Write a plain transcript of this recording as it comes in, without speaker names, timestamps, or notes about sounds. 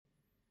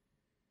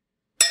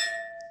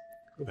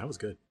Oh, that was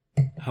good.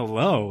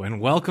 Hello, and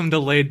welcome to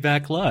Laid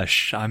Back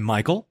Lush. I'm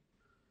Michael.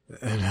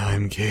 And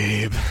I'm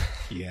Gabe.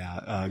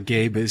 Yeah,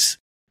 Gabe is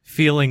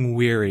feeling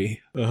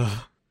weary.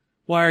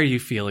 Why are you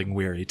feeling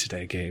weary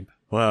today, Gabe?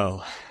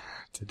 Well,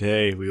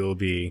 today we will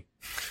be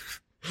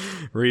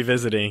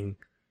revisiting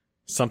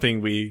something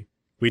we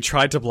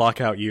tried to block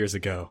out years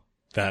ago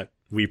that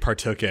we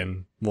partook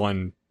in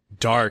one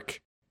dark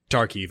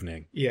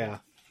evening. Yeah.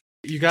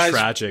 You guys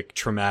Tragic,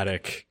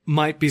 traumatic,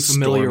 might be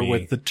familiar stormy.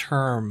 with the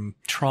term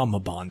trauma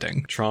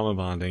bonding. Trauma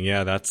bonding.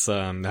 Yeah, that's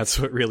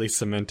what really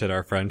cemented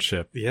our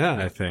friendship. Yeah.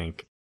 I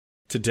think.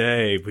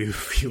 Today we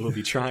will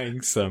be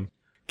trying some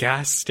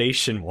gas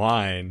station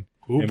wine.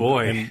 Oh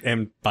boy.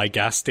 And by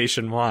gas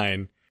station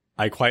wine,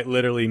 I quite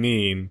literally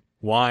mean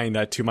wine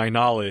that, to my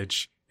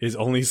knowledge, is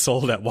only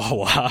sold at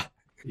Wawa.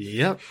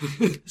 Yep.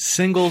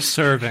 Single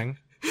serving.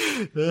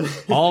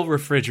 All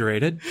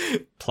refrigerated.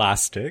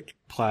 Plastic.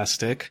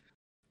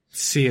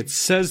 See, it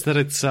says that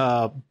it's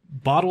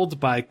bottled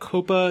by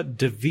Copa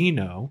di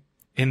Vino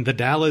in the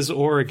Dalles,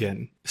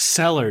 Oregon.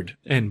 Cellared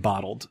and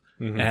bottled.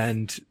 Mm-hmm.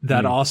 And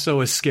that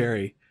also is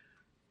scary.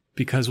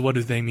 Because what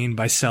do they mean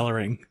by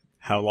cellaring?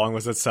 How long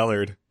was it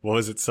cellared? What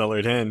was it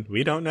cellared in?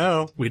 We don't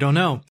know. We don't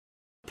know.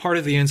 Part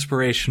of the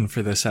inspiration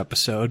for this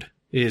episode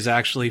is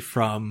actually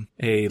from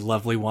a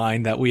lovely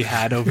wine that we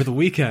had over the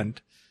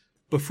weekend.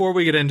 Before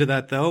we get into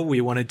that, though,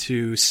 we wanted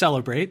to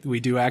celebrate. We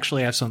do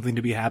actually have something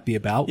to be happy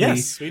about.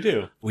 Yes, we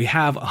do. We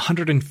have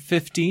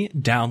 150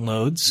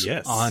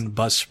 downloads on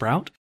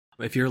Buzzsprout.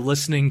 If you're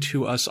listening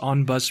to us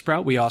on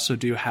Buzzsprout, we also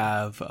do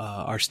have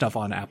our stuff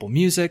on Apple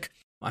Music.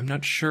 I'm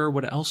not sure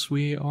what else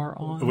we are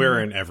on. We're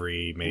in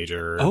every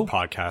major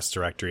podcast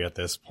directory at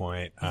this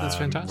point. That's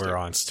fantastic. We're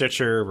on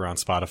Stitcher. We're on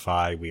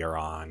Spotify. We are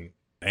on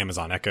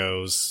Amazon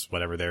Echoes,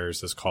 whatever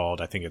theirs is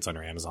called. I think it's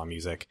under Amazon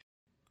Music.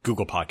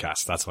 Google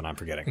Podcasts. That's what I'm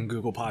forgetting. And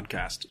Google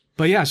Podcast.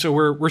 But yeah, so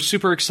we're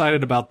super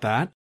excited about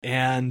that.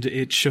 And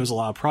it shows a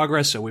lot of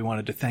progress. So we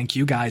wanted to thank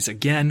you guys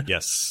again.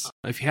 Yes.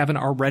 If you haven't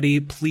already,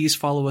 please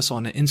follow us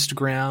on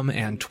Instagram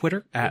and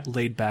Twitter at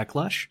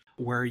LaidBackLush,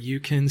 where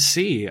you can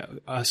see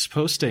us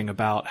posting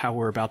about how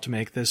we're about to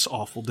make this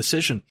awful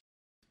decision.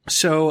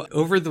 So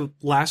over the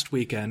last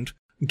weekend,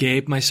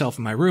 Gabe, myself,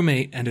 and my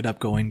roommate ended up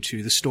going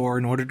to the store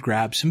in order to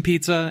grab some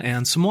pizza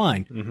and some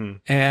wine. Mm-hmm.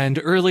 And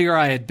earlier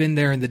I had been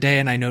there in the day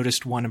and I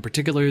noticed one in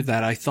particular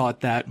that I thought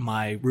that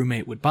my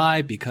roommate would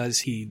buy because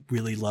he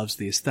really loves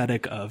the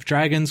aesthetic of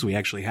dragons. We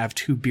actually have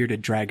 2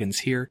 bearded dragons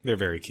here. They're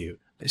very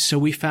cute. So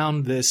we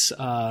found this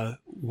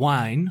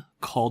wine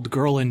called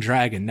Girl and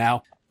Dragon.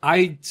 Now,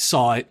 I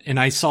saw it and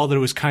I saw that it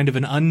was kind of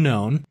an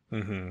unknown.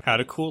 Mm-hmm. Had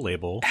a cool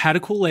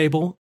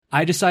label.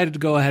 I decided to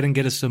go ahead and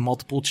get us a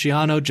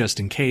Montepulciano just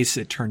in case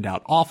it turned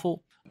out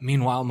awful.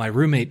 Meanwhile, my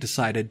roommate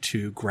decided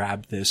to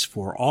grab this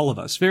for all of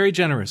us very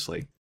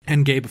generously.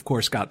 And Gabe, of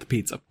course, got the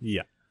pizza.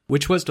 Yeah.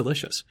 Which was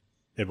delicious.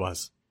 It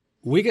was.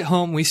 We get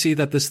home, we see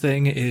that this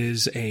thing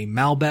is a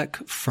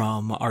Malbec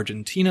from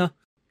Argentina.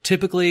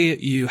 Typically,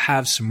 you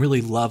have some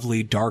really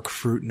lovely dark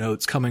fruit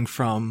notes coming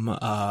from,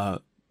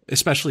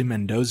 especially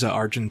Mendoza,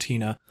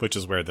 Argentina. Which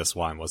is where this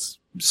wine was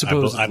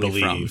supposedly I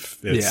believe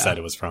from. It said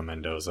it was from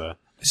Mendoza.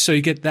 So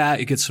you get that,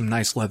 you get some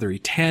nice leathery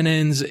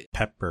tannins.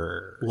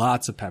 Pepper.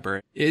 Lots of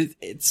pepper.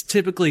 It's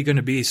typically going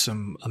to be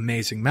some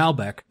amazing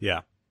Malbec.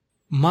 Yeah.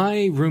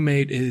 My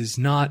roommate is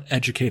not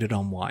educated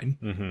on wine.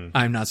 Mm-hmm.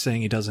 I'm not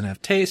saying he doesn't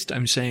have taste.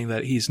 I'm saying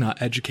that he's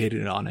not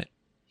educated on it.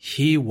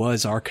 He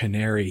was our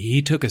canary.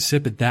 He took a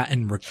sip at that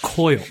and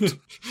recoiled.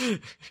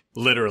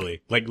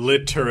 Literally.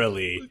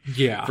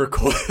 Yeah.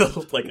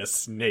 Recoiled like a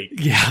snake.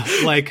 Yeah.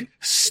 Like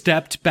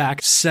stepped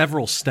back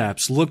several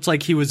steps. Looked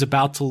like he was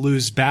about to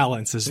lose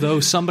balance as though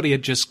somebody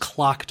had just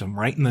clocked him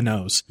right in the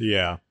nose.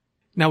 Yeah.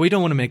 Now, we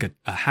don't want to make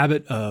a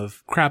habit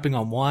of crapping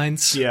on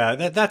wines. Yeah,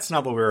 that's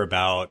not what we're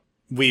about.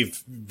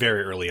 We've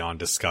very early on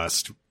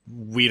discussed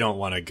we don't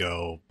want to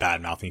go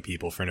bad-mouthing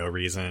people for no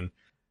reason.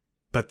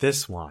 But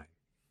this wine.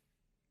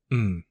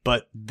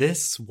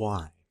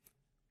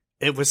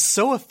 It was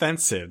so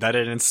offensive that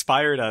it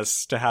inspired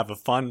us to have a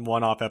fun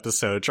one-off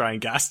episode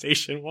trying gas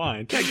station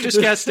wine. Just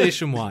gas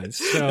station wines.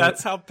 So.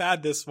 That's how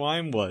bad this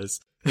wine was.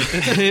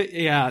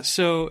 Yeah.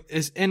 So,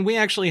 and we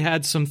actually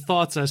had some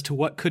thoughts as to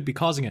what could be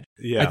causing it.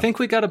 Yeah. I think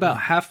we got about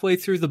halfway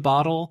through the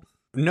bottle.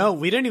 No,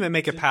 we didn't even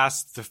make it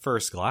past the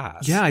first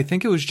glass. Yeah, I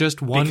think it was just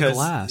one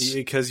glass.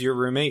 Because your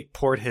roommate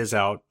poured his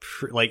out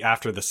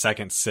after the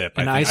second sip.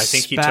 And I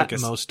think he took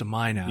most of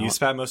mine out. You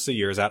spat most of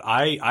yours out.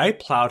 I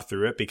plowed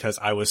through it because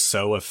I was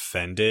so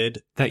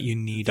offended that you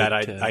needed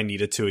that I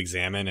needed to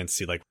examine and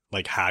see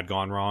like had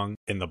gone wrong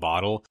in the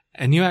bottle.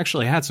 And you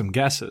actually had some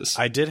guesses.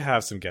 I did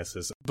have some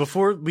guesses.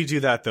 Before we do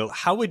that though,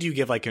 how would you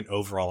give like an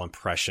overall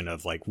impression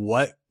of like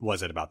what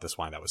was it about this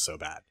wine that was so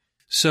bad?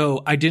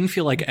 So I didn't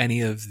feel like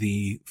any of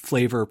the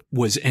flavor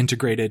was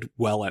integrated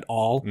well at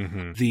all.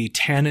 Mm-hmm. The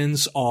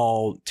tannins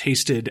all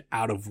tasted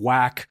out of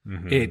whack.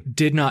 Mm-hmm. It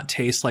did not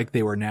taste like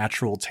they were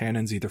natural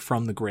tannins either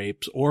from the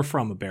grapes or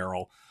from a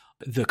barrel.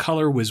 The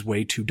color was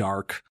way too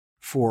dark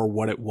for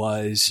what it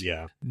was.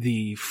 Yeah.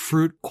 The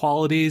fruit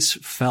qualities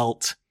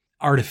felt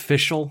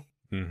artificial.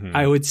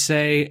 I would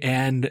say,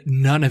 and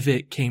none of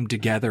it came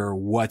together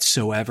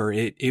whatsoever.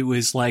 It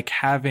was like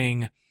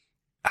having,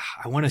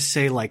 I want to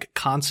say, like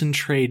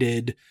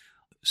concentrated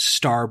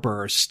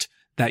Starburst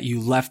that you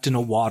left in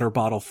a water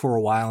bottle for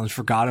a while and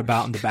forgot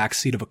about in the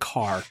backseat of a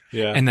car.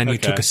 Yeah. And then you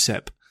took a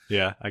sip.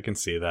 Yeah, I can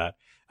see that.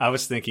 I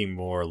was thinking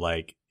more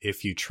like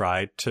if you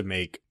tried to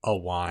make a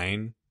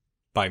wine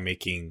by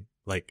making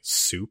like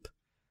soup.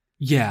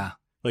 Yeah.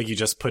 Like you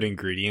just put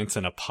ingredients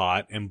in a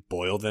pot and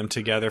boil them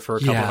together for a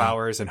couple of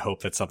hours and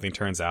hope that something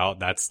turns out.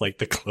 That's like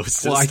the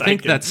closest. Well, I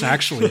think that's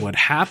actually what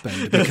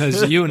happened,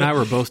 because you and I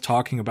were both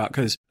talking about,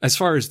 because as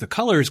far as the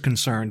color is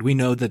concerned, we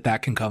know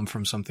that can come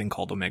from something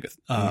called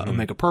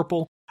Omega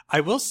Purple.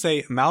 I will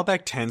say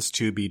Malbec tends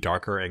to be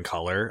darker in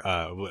color.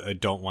 I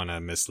don't want to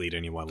mislead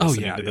anyone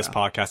listening to this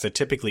podcast. It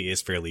typically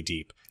is fairly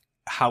deep.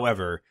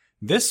 However,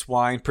 this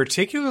wine,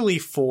 particularly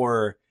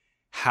for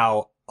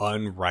how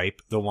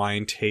unripe the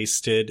wine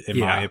tasted, in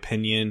my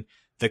opinion,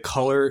 the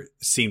color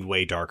seemed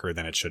way darker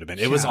than it should have been.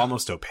 It was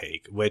almost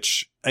opaque,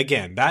 which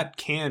again, that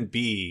can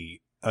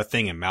be a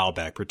thing in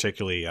Malbec,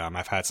 particularly.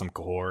 I've had some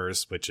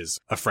Cahors, which is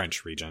a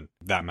French region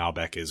that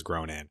Malbec is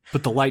grown in.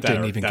 But the light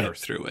didn't even get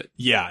through it.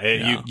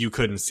 Yeah, you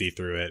couldn't see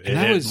through it.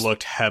 It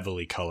looked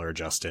heavily color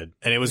adjusted,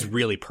 and it was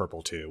really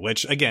purple too,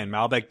 which again,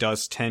 Malbec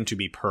does tend to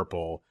be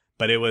purple,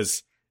 but it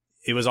was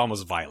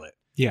almost violet.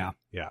 Yeah.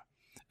 Yeah.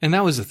 And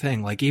that was the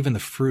thing. Like even the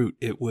fruit,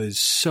 it was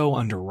so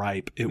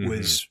underripe. It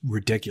was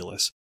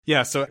ridiculous.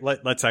 Yeah. So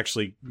let's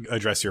actually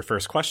address your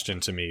first question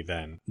to me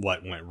then.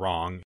 What went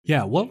wrong?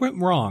 Yeah. What went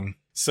wrong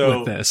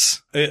with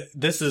this?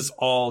 This is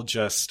all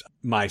just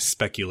my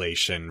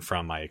speculation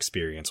from my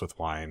experience with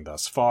wine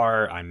thus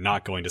far. I'm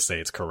not going to say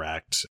it's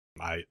correct.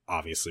 I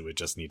obviously would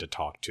just need to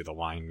talk to the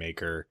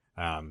winemaker.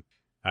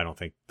 I don't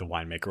think the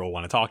winemaker will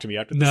want to talk to me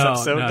after this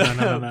episode.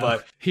 No.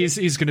 But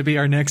he's going to be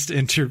our next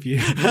interview.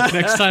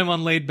 Next time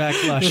on Laid Back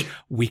Lush.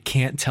 We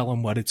can't tell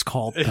him what it's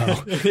called, though.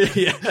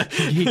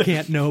 He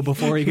can't know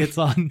before he gets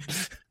on.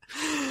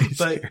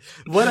 But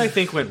what I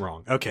think went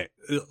wrong. Okay,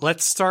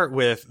 let's start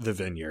with the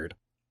vineyard.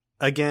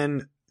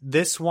 Again,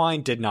 this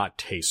wine did not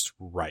taste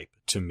ripe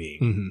to me.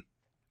 Mm-hmm.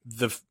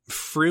 The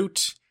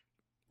fruit,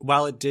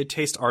 while it did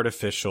taste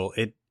artificial,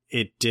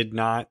 it did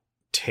not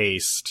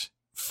taste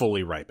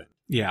fully ripened.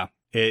 Yeah.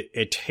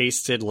 It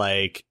tasted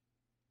like,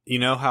 you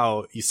know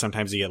how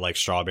sometimes you get like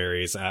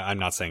strawberries. I'm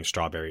not saying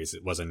strawberries.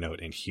 It was a note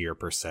in here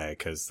per se,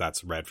 because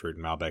that's red fruit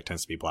and Malbec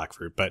tends to be black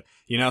fruit. But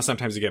you know,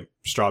 sometimes you get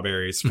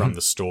strawberries from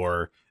the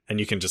store and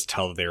you can just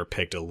tell that they were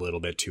picked a little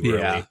bit too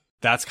early.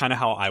 That's kind of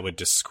how I would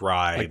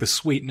describe. Like the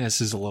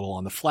sweetness is a little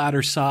on the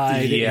flatter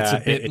side. Yeah, it's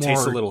a bit it more,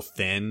 tastes a little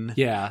thin.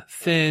 Yeah,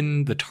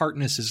 thin. The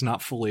tartness is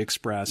not fully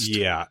expressed.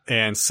 Yeah,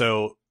 and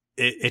so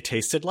it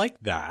tasted like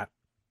that.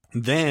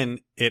 Then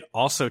it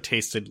also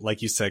tasted,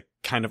 like you said,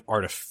 kind of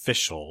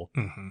artificial.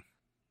 Mm-hmm.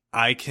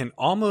 I can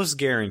almost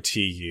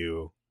guarantee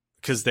you,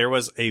 because there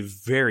was a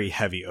very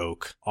heavy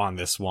oak on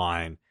this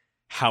wine.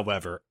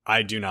 However,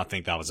 I do not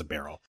think that was a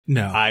barrel.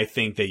 No. I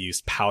think they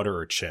used powder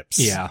or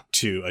chips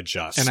to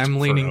adjust. And I'm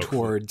leaning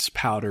towards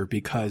powder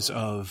because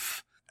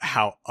of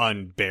how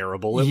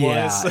unbearable it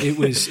was. Yeah,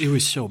 it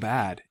was so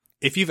bad.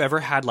 If you've ever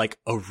had like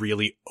a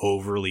really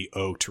overly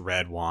oaked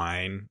red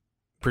wine,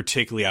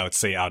 particularly I would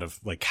say out of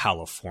like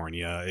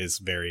California is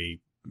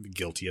very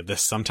guilty of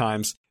this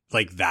sometimes,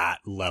 like that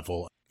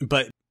level.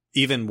 But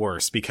even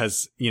worse,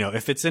 because, you know,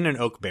 if it's in an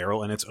oak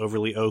barrel and it's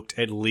overly oaked,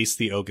 at least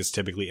the oak is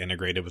typically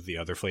integrated with the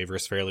other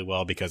flavors fairly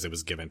well because it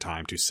was given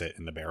time to sit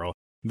in the barrel.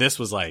 This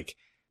was like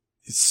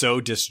so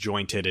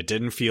disjointed. It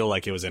didn't feel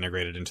like it was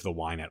integrated into the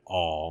wine at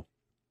all.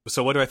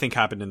 So what do I think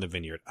happened in the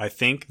vineyard? I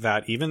think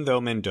that even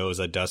though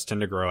Mendoza does tend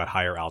to grow at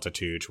higher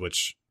altitudes,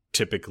 which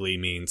typically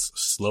means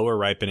slower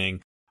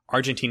ripening,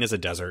 Argentina is a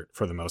desert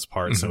for the most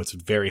part, so it's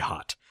very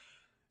hot.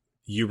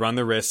 You run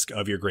the risk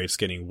of your grapes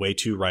getting way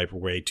too ripe,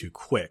 way too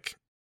quick.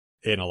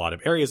 In a lot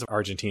of areas of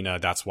Argentina,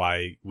 that's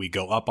why we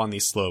go up on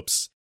these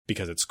slopes,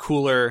 because it's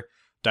cooler.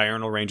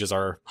 Diurnal ranges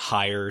are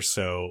higher,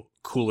 so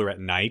cooler at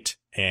night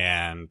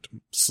and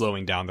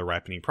slowing down the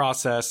ripening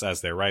process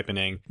as they're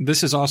ripening.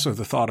 This is also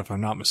the thought, if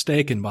I'm not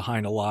mistaken,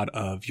 behind a lot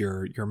of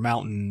your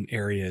mountain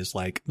areas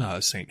like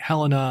St.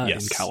 Helena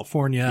in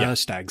California,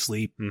 Stag's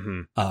Leap.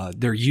 Mm-hmm.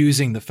 They're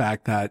using the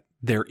fact that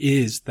there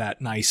is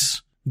that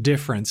nice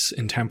difference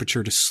in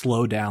temperature to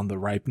slow down the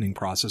ripening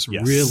process,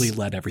 really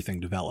let everything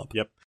develop.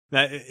 Yep.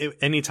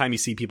 Anytime you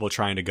see people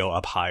trying to go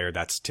up higher,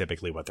 that's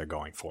typically what they're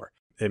going for.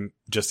 It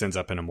just ends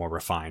up in a more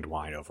refined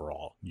wine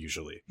overall,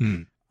 usually.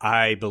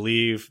 I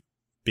believe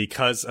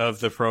because of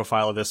the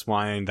profile of this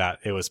wine that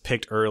it was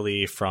picked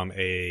early from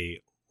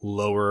a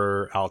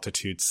lower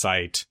altitude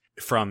site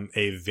from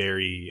a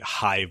very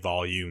high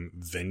volume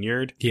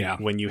vineyard. Yeah.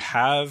 When you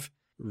have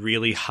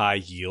really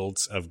high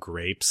yields of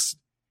grapes,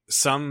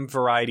 some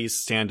varieties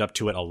stand up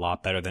to it a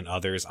lot better than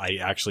others. I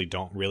actually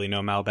don't really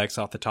know Malbecs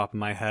off the top of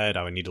my head.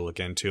 I would need to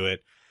look into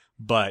it.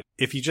 But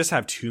if you just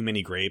have too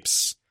many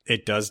grapes,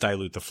 it does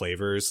dilute the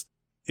flavors.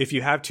 If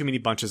you have too many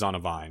bunches on a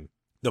vine,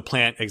 the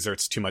plant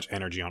exerts too much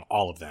energy on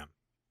all of them.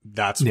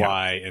 That's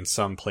why in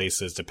some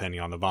places, depending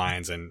on the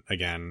vines and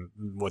again,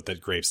 what the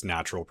grape's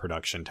natural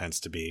production tends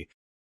to be,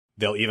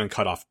 they'll even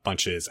cut off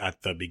bunches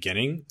at the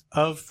beginning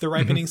of the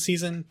ripening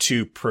season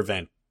to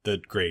prevent the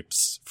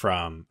grapes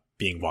from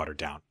being watered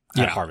down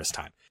at harvest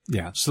time.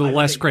 Yeah. So the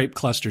less grape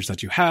clusters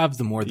that you have,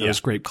 the more those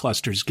grape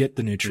clusters get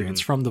the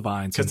nutrients from the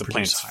vines and the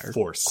produce plant's higher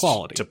forced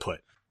quality to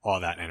put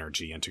all that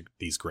energy into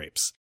these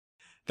grapes.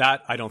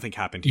 That I don't think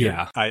happened here.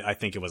 Yeah. I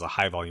think it was a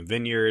high volume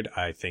vineyard.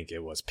 I think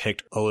it was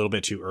picked a little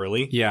bit too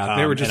early. Yeah.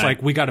 They were just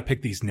like, we got to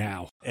pick these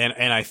now.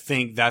 And I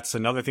think that's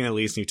another thing that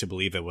leads me to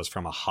believe it was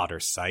from a hotter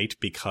site,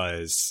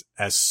 because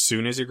as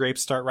soon as your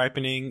grapes start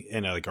ripening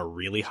in a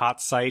really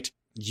hot site,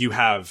 you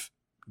have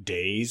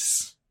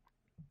days.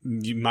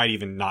 You might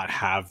even not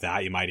have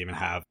that. You might even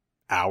have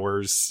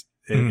hours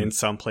in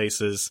some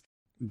places,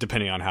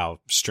 depending on how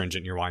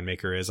stringent your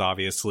winemaker is,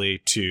 obviously,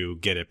 to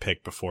get it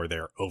picked before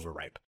they're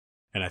overripe.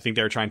 And I think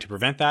they were trying to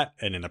prevent that,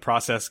 and in the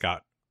process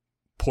got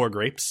poor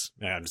grapes.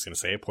 I'm just going to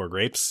say it, poor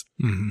grapes.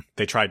 Mm-hmm.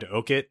 They tried to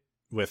oak it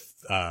with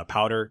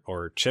powder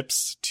or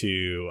chips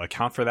to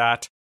account for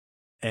that.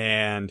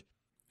 And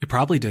it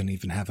probably didn't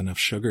even have enough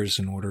sugars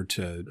in order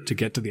to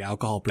get to the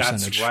alcohol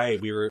percentage. That's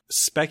right. We were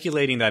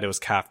speculating that it was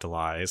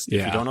capitalized.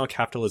 If you don't know what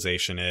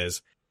capitalization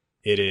is,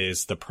 it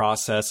is the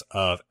process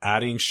of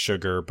adding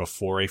sugar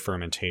before a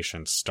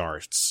fermentation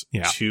starts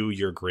to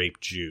your grape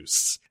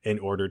juice in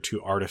order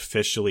to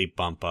artificially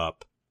bump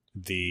up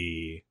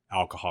the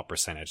alcohol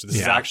percentage. This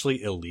is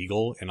actually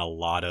illegal in a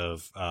lot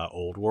of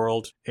old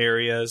world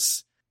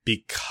areas,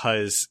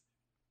 because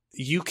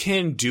you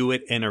can do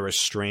it in a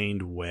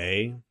restrained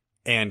way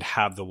and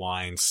have the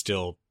wine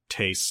still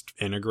taste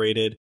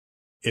integrated.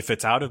 If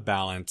it's out of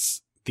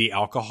balance, the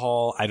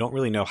alcohol, I don't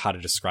really know how to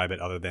describe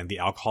it other than the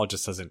alcohol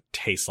just doesn't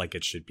taste like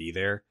it should be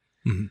there.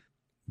 Mm-hmm.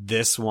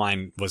 This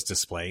wine was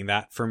displaying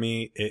that for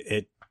me.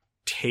 It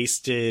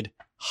tasted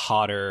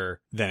hotter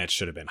than it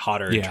should have been,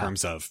 hotter in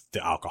terms of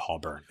the alcohol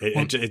burn.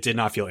 It did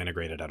not feel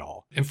integrated at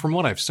all. And from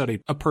what I've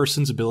studied, a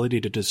person's ability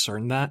to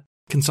discern that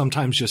can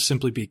sometimes just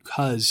simply be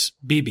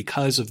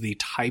because of the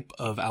type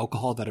of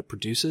alcohol that it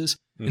produces.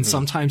 Mm-hmm. And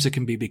sometimes it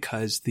can be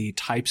because the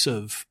types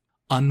of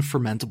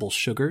unfermentable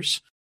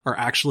sugars are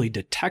actually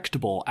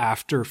detectable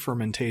after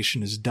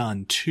fermentation is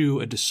done to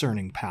a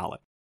discerning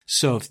palate.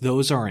 So if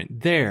those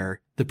aren't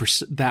there,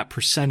 that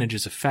percentage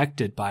is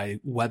affected by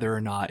whether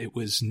or not it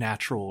was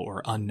natural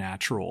or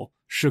unnatural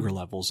sugar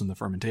levels in the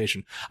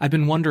fermentation. I've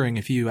been wondering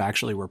if you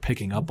actually were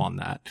picking up on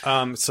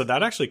that. So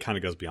that actually kind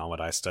of goes beyond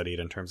what I studied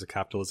in terms of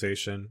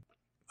capitalization.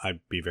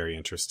 I'd be very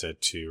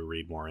interested to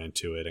read more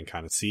into it and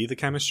kind of see the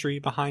chemistry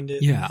behind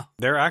it. Yeah.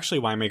 There are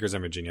actually winemakers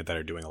in Virginia that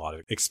are doing a lot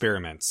of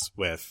experiments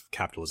with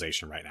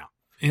capitalization right now.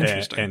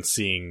 Interesting. And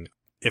seeing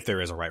if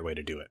there is a right way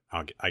to do it.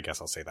 I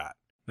guess I'll say that.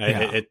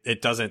 Yeah.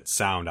 It doesn't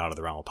sound out of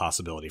the realm of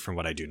possibility from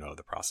what I do know of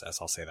the process.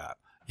 I'll say that.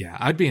 Yeah,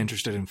 I'd be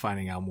interested in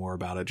finding out more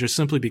about it, just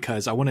simply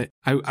because I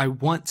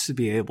want to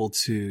be able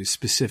to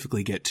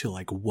specifically get to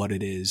like what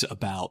it is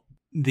about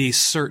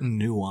these certain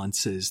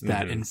nuances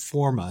that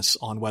inform us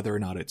on whether or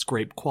not it's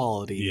grape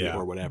quality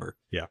or whatever.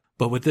 Yeah.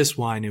 But with this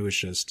wine, it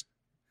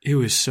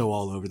was so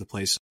all over the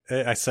place.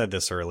 I said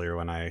this earlier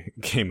when I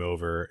came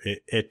over.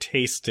 It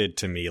tasted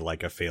to me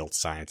like a failed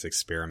science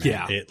experiment.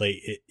 Yeah.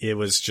 It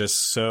was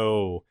just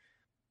so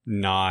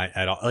not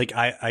at all. Like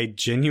I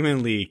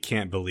genuinely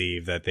can't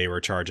believe that they were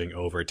charging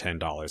over $10,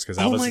 because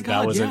that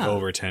was an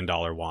over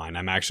 $10 wine.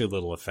 I'm actually a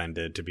little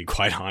offended, to be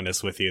quite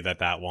honest with you,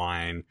 that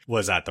wine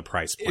was at the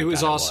price point. It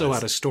was also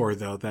at a store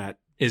though that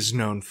is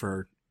known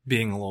for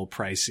being a little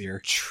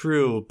pricier.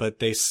 True, but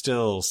they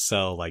still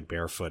sell like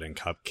Barefoot and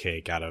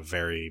Cupcake at a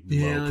very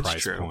low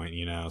price point,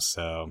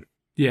 so.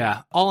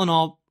 Yeah, all in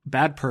all,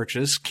 bad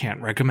purchase,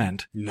 can't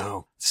recommend.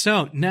 No.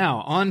 So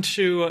now on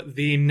to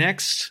the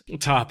next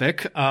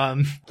topic.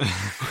 We're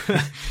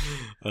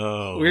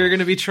going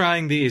to be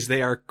trying these.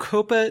 They are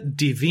Coppa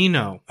di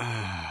Vino.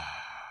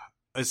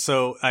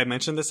 So I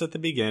mentioned this at the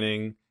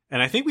beginning,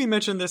 and I think we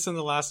mentioned this in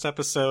the last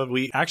episode.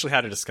 We actually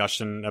had a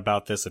discussion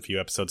about this a few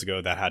episodes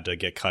ago that had to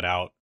get cut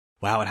out.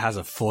 Wow, it has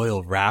a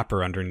foil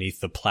wrapper underneath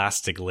the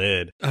plastic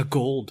lid. A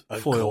gold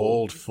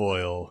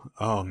foil.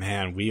 Oh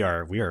man, we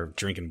are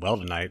drinking well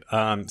tonight.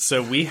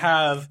 So we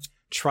have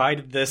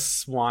tried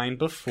this wine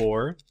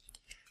before.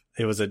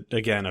 It was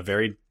again a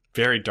very,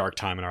 very dark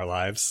time in our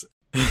lives.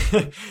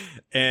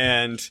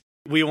 And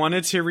we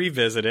wanted to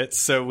revisit it.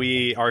 So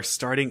we are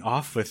starting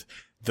off with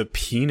the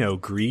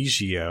Pinot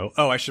Grigio.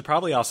 Oh, I should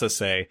probably also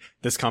say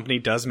this company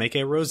does make a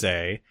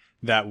rosé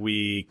that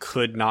we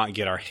could not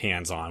get our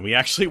hands on. We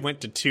actually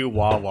went to 2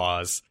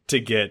 Wawas to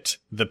get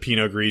the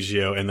Pinot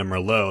Grigio and the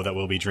Merlot that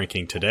we'll be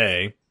drinking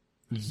today.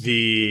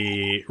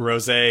 The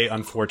rosé,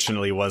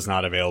 unfortunately, was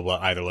not available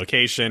at either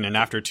location. And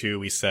after 2,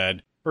 we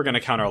said, we're going to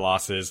count our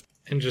losses.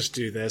 And just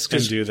do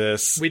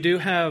this. We do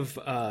have...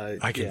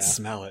 I can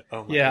smell it.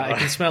 Oh my God. I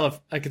can smell it.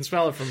 I can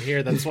smell it from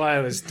here. That's why I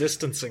was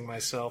distancing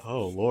myself.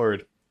 Oh,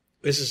 Lord.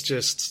 This is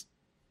just...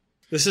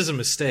 This is a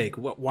mistake.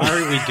 Why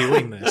are we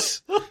doing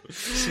this?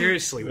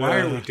 Seriously, why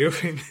are we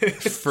doing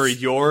this? For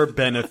your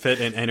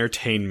benefit and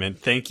entertainment,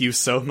 thank you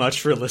so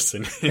much for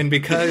listening. And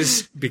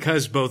because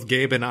both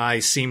Gabe and I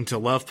seem to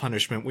love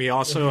punishment, we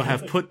also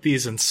have put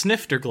these in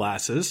snifter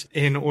glasses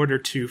in order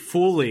to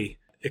fully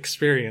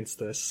experience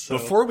this. So.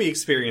 Before we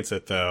experience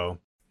it, though,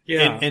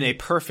 in a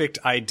perfect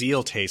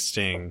ideal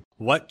tasting,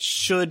 what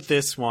should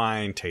this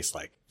wine taste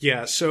like?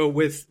 Yeah, so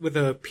with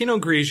a Pinot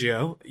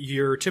Grigio,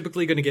 you're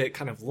typically going to get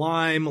kind of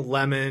lime,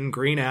 lemon,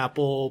 green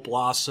apple,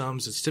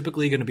 blossoms. It's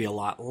typically going to be a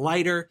lot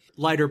lighter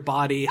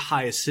body,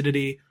 high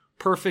acidity,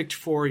 perfect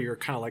for your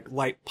kind of like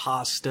light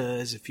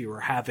pastas if you were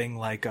having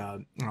like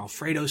a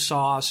Alfredo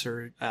sauce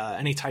or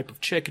any type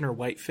of chicken or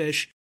white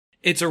fish.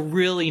 It's a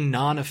really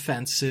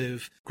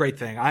non-offensive, great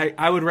thing.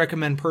 I would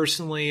recommend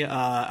personally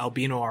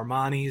Albino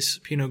Armani's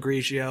Pinot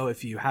Grigio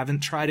if you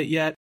haven't tried it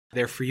yet.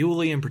 Their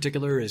Friuli in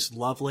particular is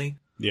lovely.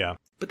 Yeah.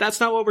 But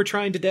that's not what we're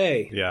trying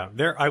today. Yeah.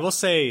 I will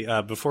say,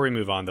 before we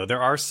move on, though,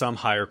 there are some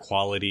higher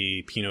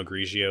quality Pinot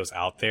Grigios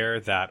out there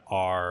that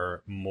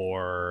are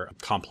more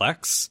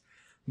complex.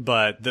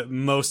 But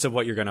most of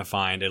what you're going to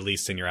find, at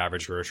least in your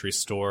average grocery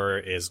store,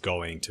 is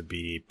going to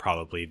be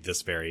probably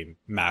this very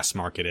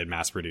mass-marketed,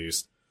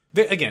 mass-produced.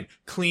 Again,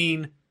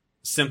 clean,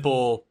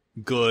 simple,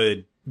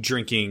 good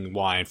drinking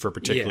wine for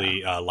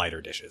particularly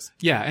lighter dishes.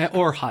 Yeah,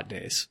 or hot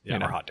days.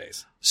 Yeah, or hot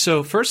days.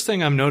 So first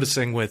thing I'm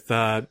noticing with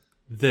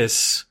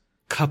this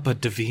Cuppa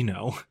di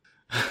Vino,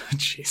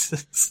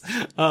 Jesus,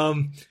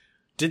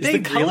 did they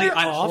really?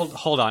 off?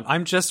 Hold on,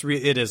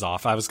 it is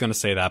off. I was going to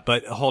say that,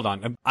 but hold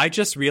on. I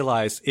just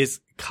realized,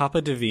 is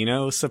Cuppa di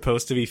Vino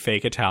supposed to be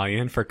fake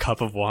Italian for cup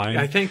of wine?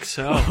 I think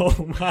so.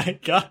 Oh my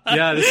god!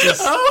 Yeah, this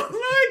is. Oh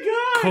my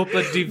god!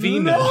 Cuppa di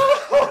Vino.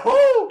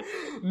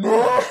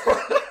 No.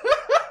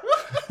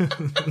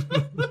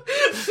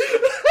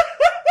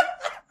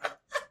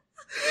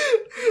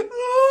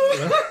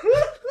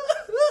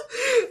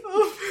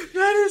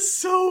 That is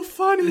so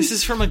funny. This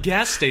is from a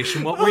gas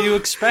station. What were you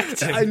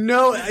expecting? I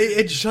know.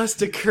 It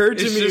just occurred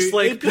to me. It's just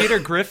like Peter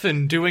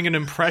Griffin doing an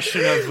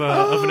impression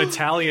of an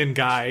Italian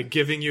guy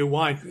giving you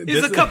wine.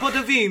 It's a Cuppa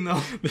di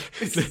Vino.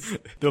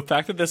 The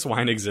fact that this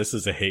wine exists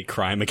is a hate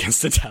crime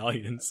against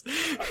Italians.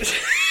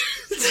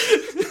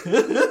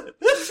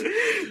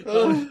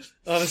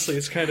 Honestly,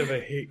 it's kind of a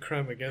hate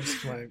crime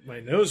against my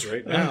nose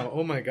right now.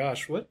 Oh my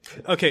gosh, what?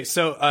 Okay,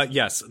 so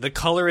yes, the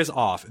color is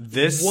off.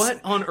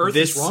 What on earth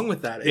is wrong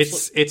with that?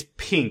 It's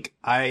pink.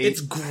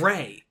 It's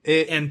gray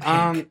and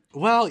pink.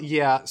 Well,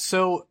 yeah.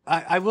 So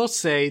I will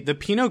say the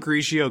Pinot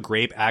Grigio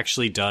grape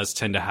actually does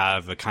tend to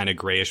have a kind of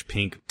grayish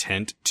pink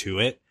tint to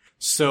it.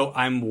 So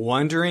I'm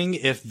wondering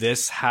if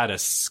this had a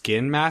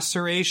skin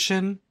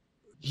maceration.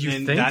 You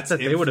think that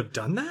they would have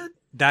done that?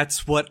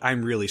 That's what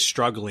I'm really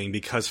struggling,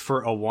 because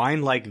for a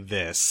wine like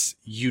this,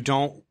 you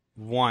don't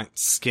want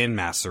skin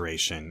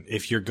maceration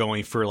if you're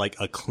going for like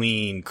a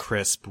clean,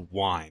 crisp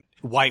wine.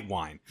 White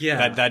wine.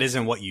 Yeah. That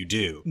isn't what you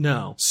do.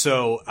 No.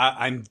 So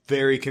I'm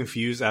very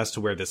confused as to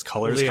where this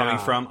color is coming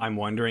from. I'm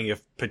wondering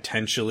if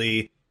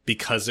potentially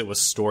because it was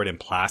stored in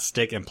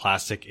plastic and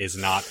plastic is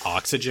not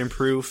oxygen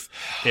proof,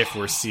 if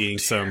we're seeing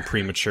some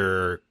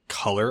premature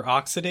color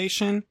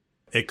oxidation.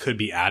 It could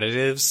be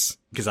additives,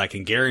 because I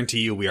can guarantee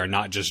you we are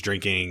not just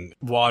drinking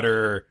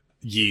water,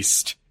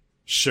 yeast,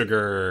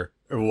 sugar,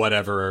 or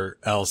whatever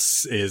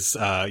else is,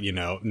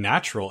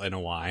 natural in a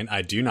wine.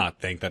 I do not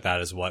think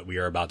that is what we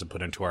are about to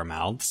put into our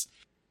mouths.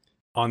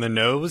 On the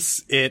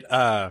nose, it's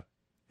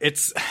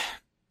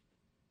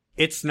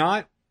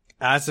not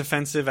as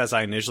offensive as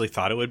I initially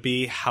thought it would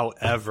be.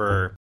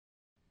 However,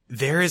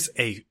 there is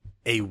a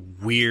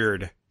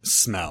weird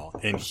smell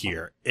in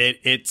here.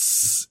 It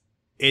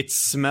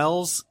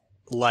smells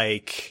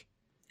like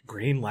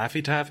green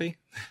Laffy Taffy.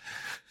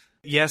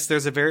 Yes,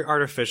 there's a very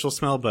artificial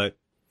smell, but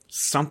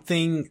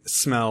something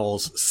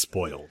smells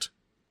spoiled.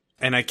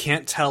 And I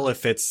can't tell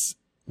if it's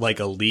like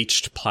a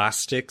leached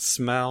plastic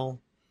smell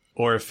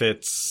or if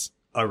it's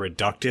a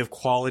reductive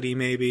quality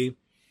maybe.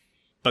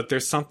 But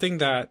there's something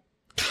that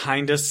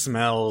kind of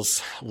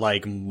smells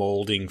like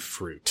molding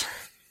fruit.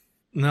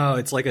 No,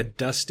 it's like a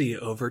dusty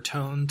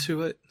overtone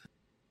to it.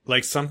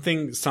 Like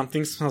something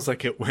smells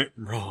like it went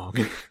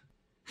wrong.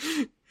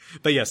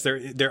 But yes,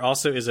 there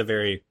also is a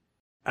very,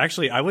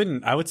 actually, I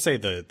would say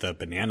the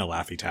banana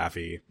Laffy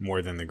Taffy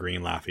more than the green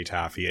Laffy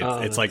Taffy.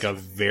 It's like a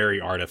very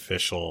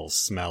artificial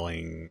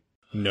smelling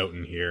note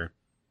in here.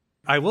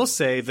 I will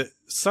say that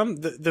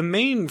the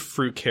main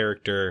fruit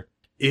character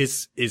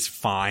is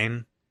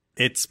fine.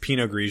 It's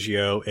Pinot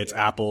Grigio, it's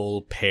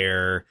apple,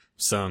 pear,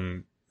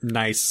 some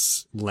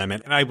nice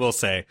lemon. And I will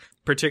say,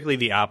 particularly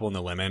the apple and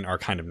the lemon are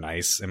kind of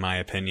nice, in my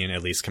opinion,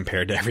 at least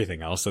compared to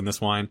everything else in this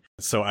wine.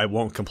 So I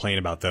won't complain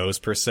about those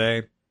per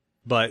se.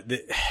 But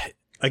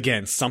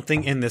again,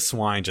 something in this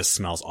wine just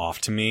smells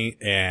off to me,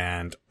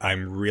 and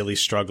I'm really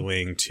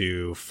struggling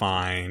to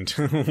find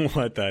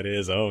what that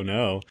is. Oh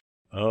no.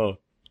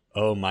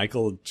 Oh,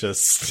 Michael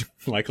just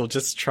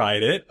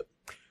tried it,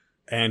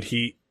 and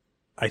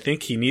I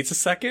think he needs a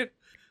second.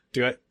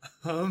 Do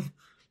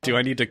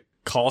I need to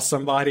call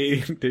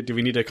somebody? Do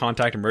we need to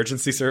contact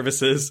emergency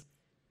services?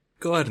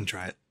 Go ahead and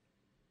try it.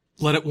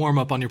 Let it warm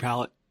up on your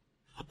palate.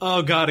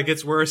 Oh god, it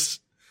gets worse.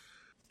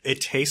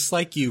 It tastes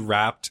like you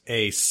wrapped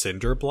a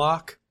cinder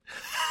block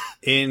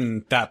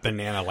in that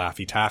banana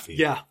Laffy Taffy.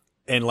 Yeah.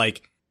 And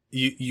like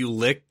you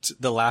licked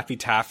the Laffy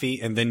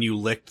Taffy and then you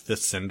licked the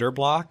cinder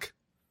block.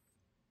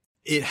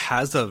 It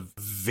has a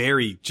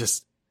very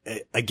just,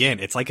 again,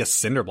 it's like a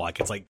cinder block.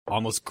 It's like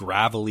almost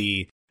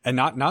gravelly, and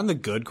not in the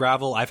good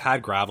gravel. I've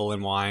had gravel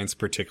in wines,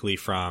 particularly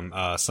from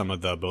some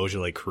of the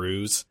Beaujolais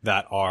Crus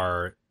that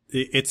are,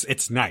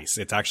 it's nice.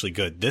 It's actually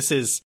good. This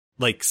is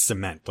like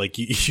cement. Like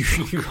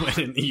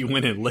you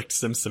went and licked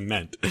some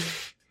cement.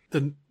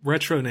 The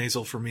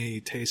retronasal for me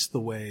tastes the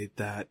way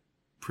that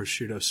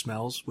prosciutto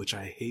smells, which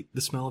I hate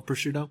the smell of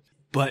prosciutto,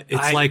 but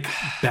it's like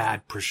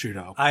bad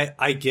prosciutto.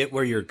 I get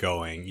where you're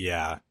going.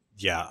 Yeah.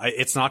 Yeah.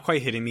 It's not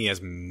quite hitting me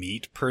as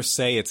meat per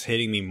se. It's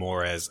hitting me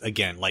more as,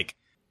 again, like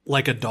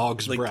a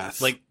dog's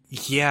breath. Like,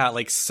 yeah,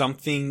 like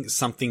something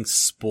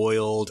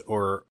spoiled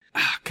or,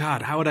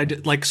 God, how would I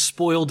like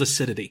spoiled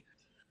acidity?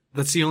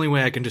 That's the only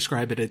way I can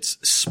describe it. It's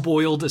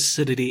spoiled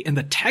acidity, and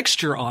the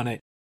texture on it.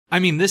 I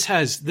mean, this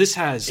has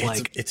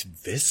like, it's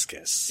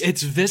viscous.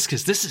 It's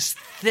viscous. This is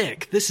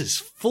thick. This is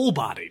full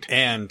bodied.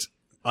 And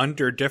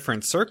under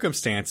different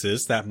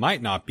circumstances, that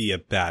might not be a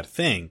bad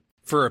thing.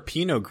 For a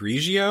Pinot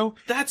Grigio,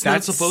 that's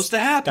not supposed to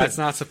happen. That's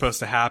not supposed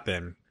to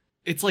happen.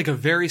 It's like a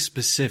very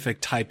specific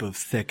type of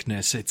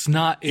thickness. It's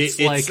not, it's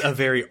like a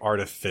very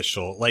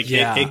artificial, like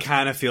it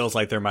kind of feels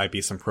like there might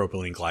be some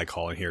propylene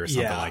glycol in here or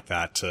something like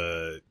that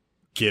to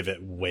give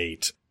it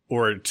weight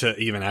or to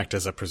even act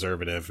as a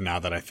preservative now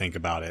that I think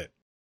about it.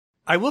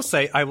 I will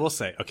say,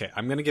 okay,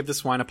 I'm going to give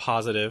this wine a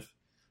positive.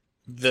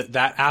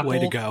 That apple, way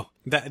to go.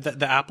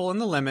 The apple and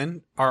the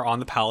lemon are on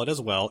the palate as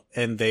well,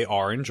 and they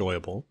are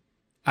enjoyable.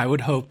 I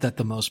would hope that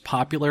the most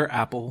popular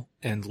apple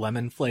and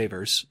lemon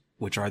flavors,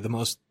 which are the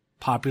most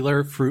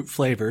popular fruit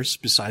flavors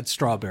besides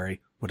strawberry,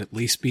 would at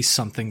least be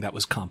something that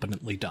was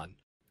competently done.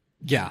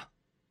 Yeah.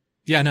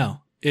 Yeah,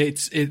 no.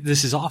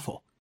 This is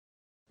awful.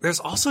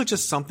 There's also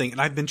just something, and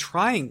I've been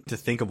trying to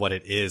think of what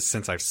it is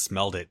since I've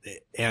smelled it,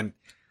 and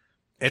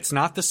it's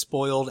not the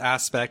spoiled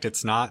aspect.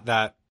 It's not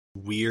that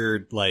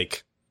weird,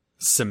 like,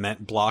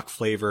 cement block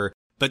flavor,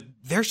 but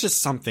there's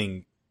just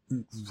something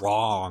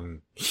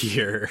wrong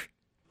here.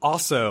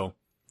 Also,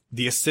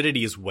 the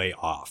acidity is way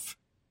off.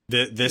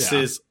 This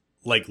is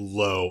like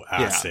low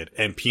acid,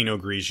 and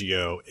Pinot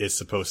Grigio is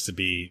supposed to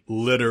be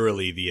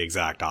literally the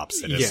exact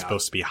opposite. It's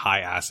supposed to be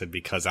high acid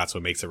because that's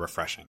what makes it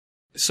refreshing.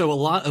 So a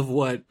lot of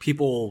what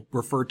people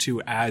refer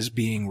to as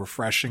being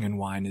refreshing in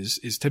wine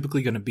is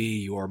typically going to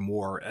be your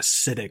more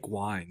acidic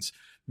wines,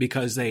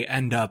 because they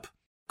end up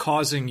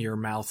causing your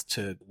mouth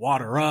to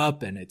water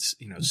up, and it's,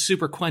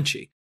 super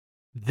quenchy.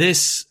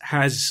 This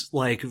has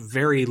like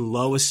very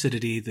low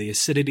acidity. The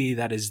acidity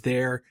that is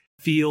there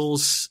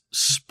feels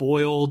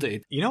spoiled.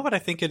 You know what I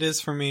think it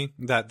is for me?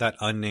 That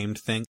unnamed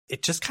thing.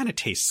 It just kind of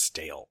tastes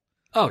stale.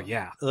 Oh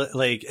yeah.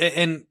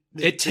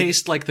 It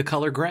tastes like the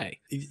color gray.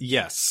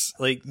 Yes.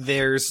 Like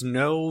there's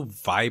no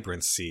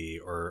vibrancy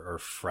or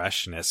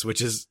freshness,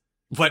 which is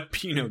what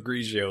Pinot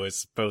Grigio is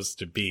supposed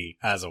to be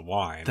as a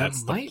wine.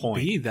 That's the point.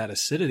 Might be that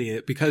acidity,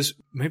 because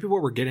maybe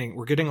what we're getting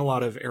a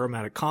lot of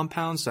aromatic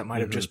compounds that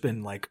might have just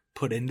been like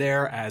put in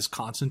there as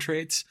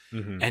concentrates,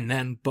 and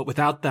then, but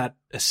without that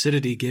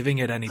acidity giving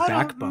it any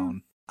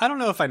backbone. I don't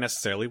know if I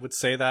necessarily would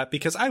say that,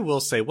 because I will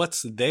say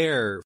what's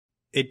there,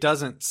 it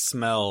doesn't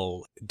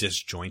smell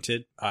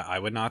disjointed. I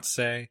would not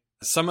say.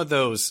 Some of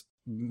those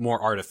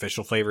more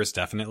artificial flavors,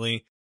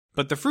 definitely,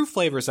 but the fruit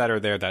flavors that are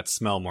there that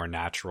smell more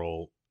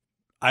natural,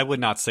 I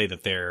would not say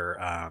that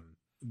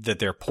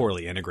they're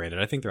poorly integrated.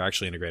 I think they're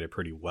actually integrated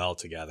pretty well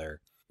together.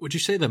 Would you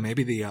say that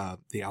maybe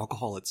the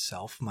alcohol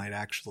itself might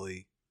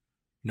actually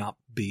not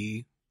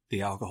be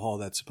the alcohol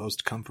that's supposed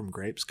to come from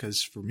grapes?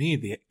 Because for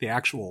me, the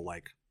actual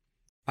like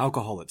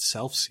alcohol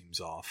itself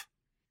seems off.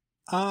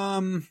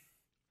 I'm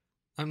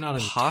not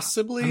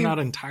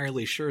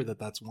entirely sure that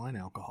that's wine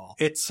alcohol.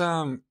 It's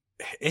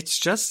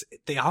just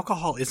the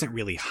alcohol isn't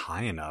really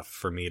high enough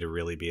for me to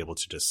really be able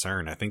to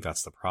discern. I think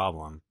that's the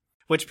problem.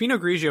 Which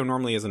Pinot Grigio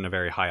normally isn't a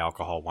very high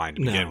alcohol wine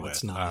to begin with.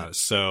 It's not.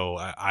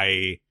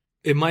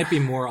 It might be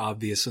more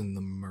obvious in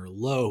the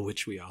Merlot,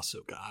 which we also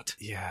got.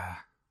 Yeah.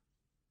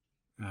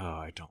 Oh,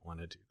 I don't want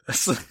to do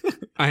this.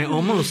 I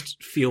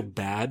almost feel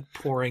bad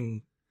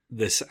pouring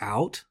this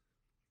out.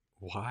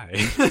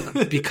 Why?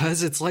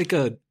 Because it's like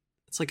a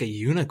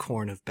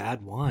unicorn of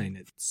bad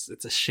wine.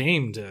 It's a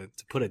shame to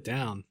put it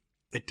down.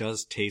 It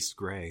does taste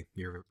gray.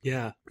 You're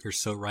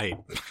so right.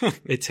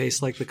 It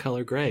tastes like the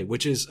color gray,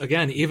 which is,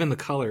 again, even the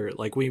color,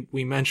 like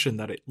we mentioned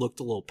that it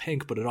looked a little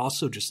pink, but it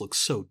also just looks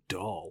so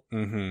dull.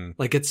 Mm-hmm.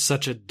 Like it's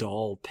such a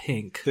dull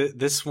pink.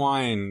 This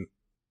wine,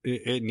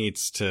 it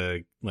needs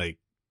to like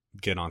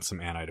get on some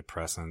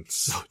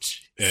antidepressants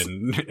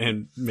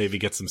and maybe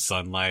get some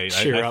sunlight.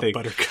 Cheer up,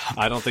 Buttercup.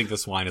 I don't think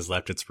this wine has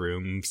left its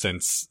room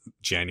since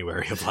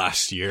January of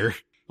last year.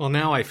 Well,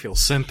 now I feel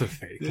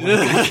sympathy.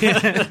 Like, I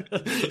can't.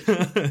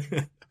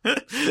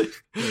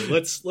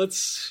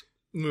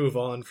 move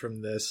on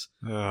from this.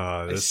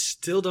 I This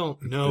still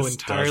don't know this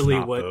entirely does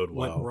not what bode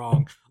went well.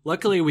 wrong.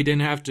 Luckily, we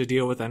didn't have to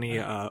deal with any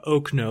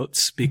oak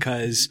notes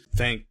because...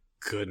 Thank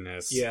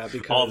goodness. Yeah,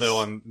 because... Although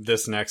on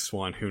this next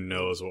one, who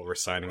knows what we're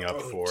signing up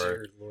for.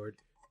 Dear Lord.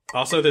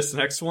 Also, this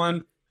next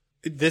one,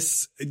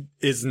 this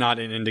is not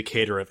an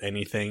indicator of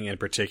anything in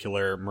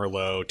particular.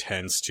 Merlot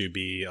tends to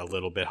be a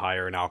little bit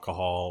higher in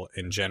alcohol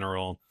in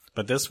general,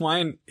 but this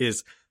wine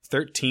is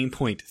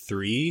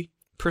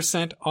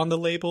 13.3% on the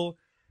label.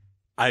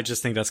 I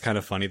just think that's kind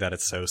of funny that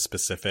it's so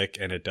specific,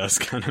 and it does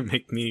kind of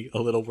make me a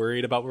little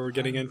worried about what we're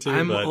getting into.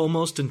 I'm but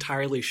almost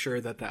entirely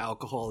sure that the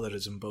alcohol that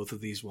is in both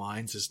of these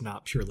wines is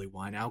not purely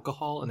wine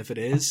alcohol, and if it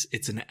is,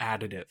 it's an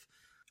additive.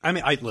 I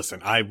mean,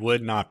 I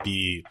would not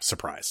be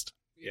surprised.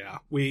 Yeah,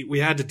 we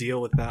had to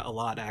deal with that a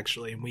lot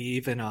actually, and we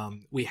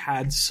even we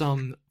had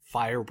some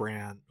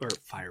Fireball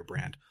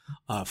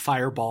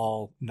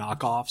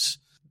knockoffs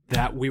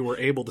that we were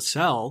able to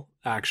sell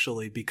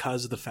actually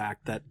because of the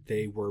fact that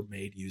they were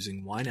made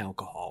using wine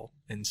alcohol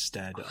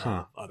instead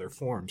of other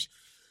forms.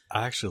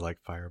 I actually like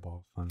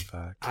Fireball, fun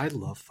fact. I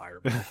love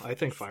Fireball. I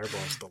think Fireball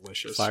is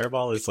delicious.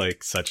 Fireball is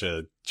like such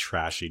a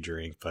trashy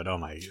drink, but oh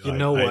my, You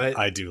know what?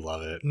 I do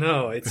love it.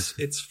 No,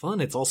 it's fun.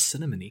 It's all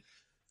cinnamony.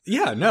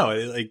 Yeah, no,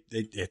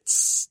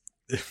 it's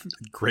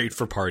great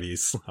for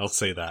parties. I'll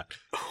say that.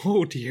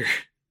 Oh dear.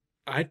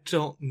 I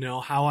don't know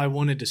how I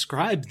want to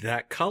describe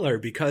that color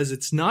because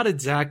it's not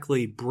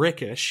exactly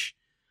brickish,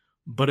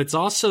 but it's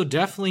also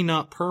definitely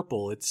not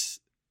purple. It's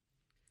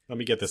Let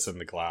me get this in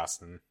the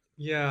glass, and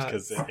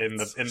because in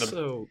the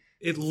so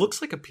it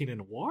looks like a Pinot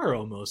Noir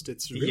almost.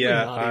 It's really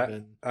yeah, not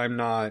even. I'm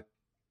not.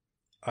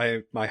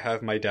 I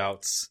have my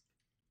doubts.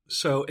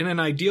 So in an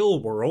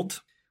ideal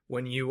world,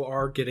 when you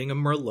are getting a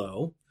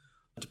Merlot,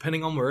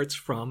 depending on where it's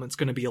from, it's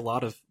going to be a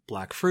lot of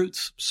black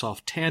fruits,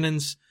 soft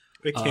tannins.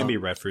 It can be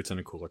red fruits in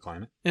a cooler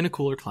climate. In a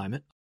cooler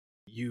climate,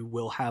 you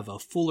will have a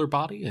fuller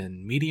body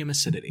and medium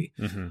acidity.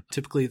 Mm-hmm.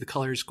 Typically, the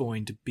color is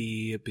going to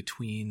be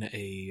between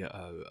a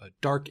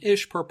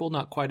dark-ish purple,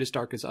 not quite as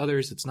dark as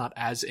others. It's not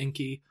as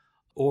inky,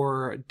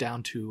 or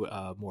down to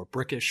more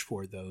brickish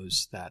for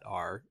those that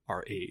are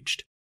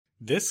aged.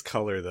 This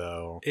color,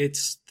 though,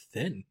 It's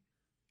thin.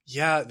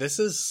 yeah, this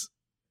is.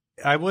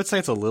 I would say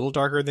it's a little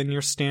darker than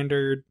your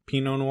standard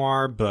Pinot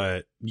Noir,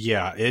 but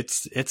yeah,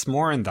 it's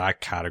more in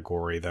that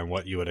category than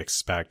what you would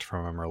expect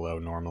from a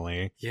Merlot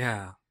normally.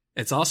 Yeah.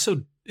 It's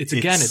also,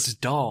 it's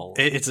dull.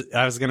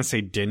 I was going to say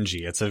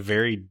dingy. It's a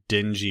very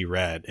dingy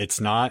red. It's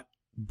not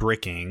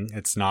bricking.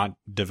 It's not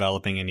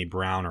developing any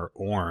brown or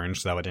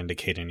orange that would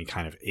indicate any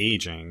kind of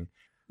aging.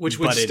 Which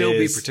would but it still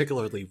be is-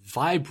 particularly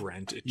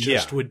vibrant. It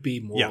just would be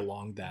more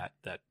along that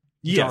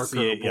Yes,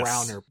 darker, yes,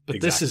 browner.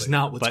 But this is exactly.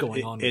 not what's But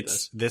going on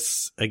with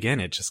this. Again,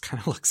 it just kind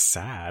of looks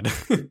sad.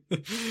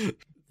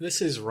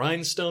 This is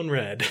rhinestone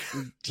red.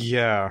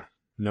 Yeah.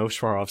 No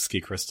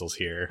Swarovski crystals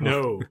here.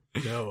 No.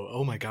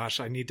 Oh my gosh,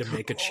 I need to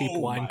make a cheap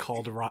wine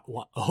called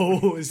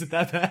Oh, is it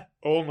that bad?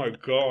 Oh my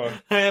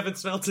god. I haven't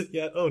smelt it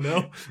yet. Oh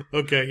no.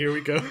 Okay, here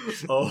we go.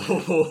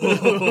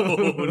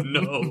 Oh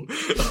no.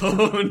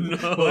 Oh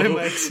no. Why am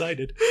I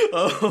excited?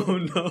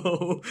 Oh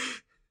no.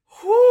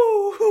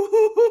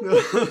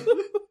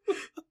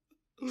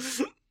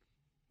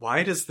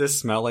 Why does this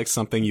smell like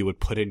something you would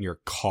put in your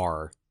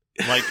car?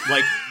 Like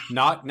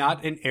not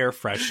an air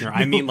freshener.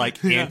 I mean like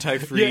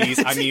antifreeze.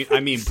 Yeah. I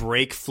mean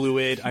brake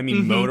fluid. I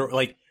mean motor.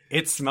 Like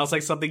it smells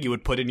like something you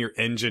would put in your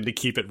engine to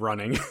keep it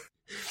running.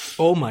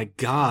 Oh my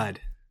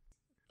god.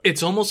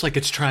 It's almost like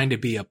it's trying to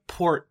be a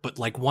port, but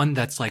like one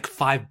that's like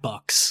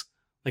 $5.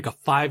 Like a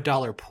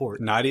 $5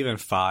 port. Not even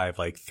 $5,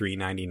 like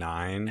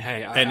 $3.99.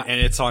 Hey, and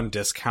it's on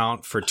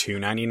discount for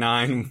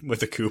 $2.99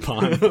 with a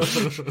coupon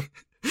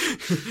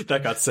that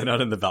got sent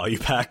out in the value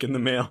pack in the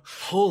mail.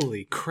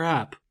 Holy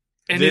crap.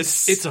 And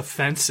This- it's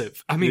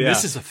offensive. I mean, Yeah.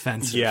 this is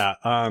offensive. Yeah.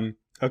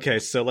 Okay,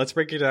 so let's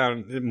break it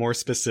down more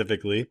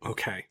specifically.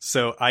 Okay.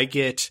 So I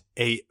get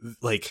a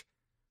like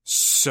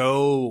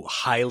so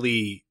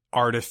highly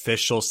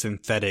artificial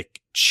synthetic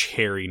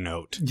cherry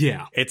note.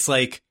 Yeah. It's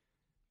like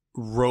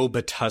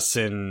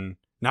Robitussin,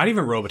 not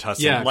even Robitussin.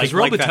 Yeah, like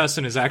because that-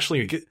 Robitussin is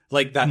actually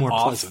like that more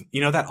off, pleasant.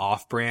 you know, that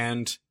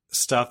off-brand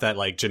stuff, that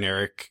like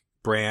generic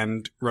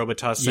brand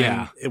Robitussin,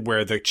 Yeah.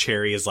 where the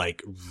cherry is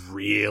like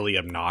really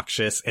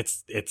obnoxious.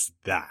 It's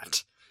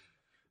that.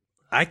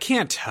 I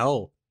can't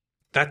tell.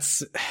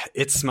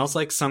 It smells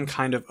like some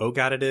kind of oak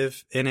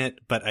additive in it,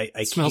 but I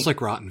it smells can't-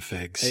 like rotten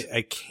figs.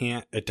 I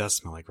can't. It does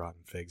smell like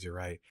rotten figs. You're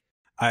right.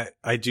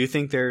 I do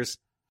think there's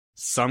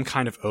some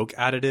kind of oak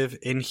additive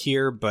in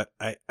here, but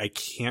I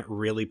can't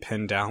really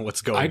pin down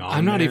what's going on.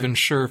 I'm not there. even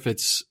sure if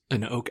it's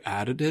an oak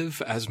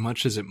additive as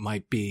much as it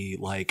might be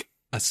like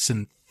a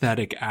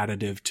synthetic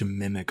additive to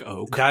mimic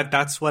oak.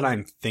 That's what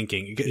I'm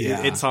thinking.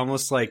 Yeah. It's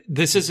almost like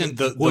This isn't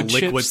the wood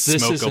liquid chips.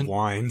 This smoke isn't of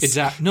wines.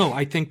 No,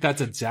 I think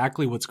that's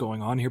exactly what's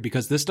going on here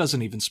because this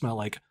doesn't even smell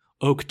like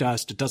oak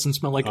dust. It doesn't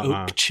smell like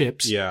oak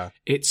chips. Yeah.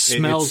 It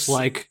smells it's-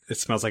 like It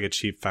smells like a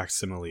cheap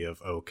facsimile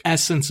of oak.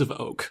 essence of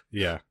oak.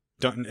 Yeah.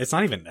 It's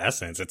not even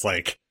essence. It's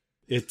like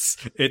It's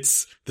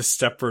the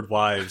Stepford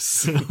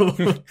Wives.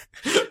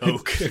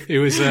 Oak. It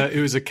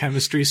was a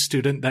chemistry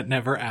student that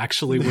never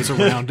actually was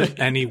around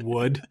any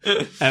wood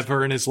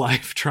ever in his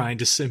life trying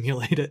to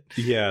simulate it.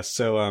 Yeah,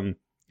 so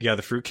yeah,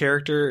 the fruit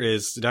character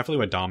is definitely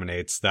what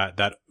dominates.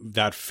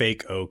 That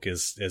fake oak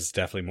is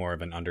definitely more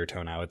of an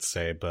undertone, I would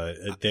say, but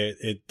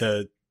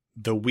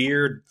the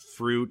weird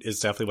fruit is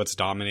definitely what's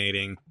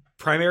dominating.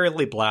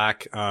 Primarily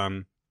black.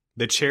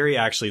 The cherry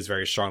actually is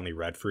very strongly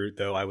red fruit,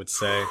 though, I would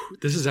say.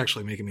 This is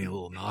actually making me a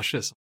little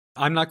nauseous.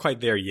 I'm not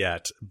quite there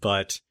yet,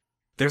 but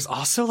there's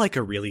also like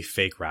a really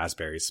fake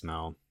raspberry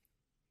smell.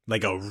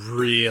 Like a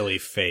really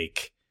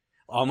fake.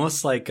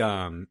 Almost like,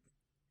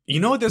 you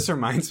know what this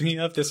reminds me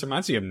of? This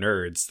reminds me of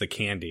Nerds, the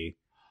candy.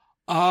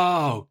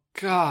 Oh,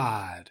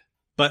 God.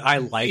 But I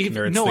like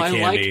Nerds, no, the I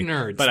candy. like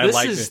Nerds. But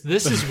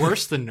this is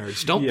worse than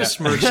Nerds. Don't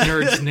besmirch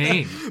Nerds'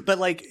 name. But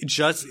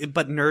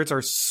but Nerds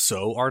are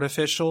so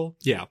artificial.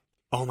 Yeah.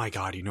 Oh my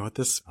God, you know what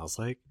this smells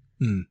like?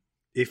 Mm.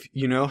 If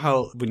you know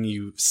how when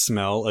you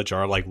smell a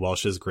jar like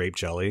Welch's grape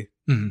jelly,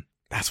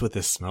 that's what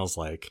this smells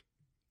like.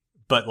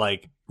 But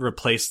like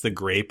replace the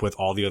grape with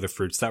all the other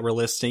fruits that we're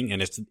listing,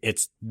 and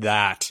it's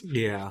that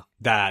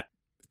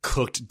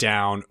cooked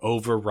down,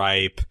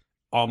 overripe,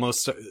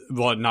 almost,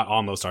 well, not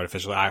almost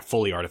artificial,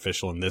 fully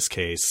artificial in this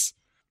case.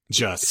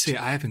 See,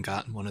 I haven't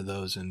gotten one of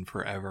those in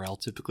forever. I'll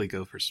typically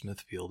go for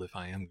Smithfield if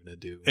I am going to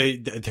do.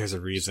 There's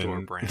a reason.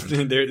 Store brand.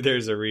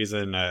 There's a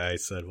reason I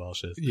said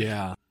Welch's.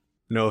 Yeah.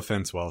 No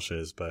offense,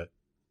 Welch's, but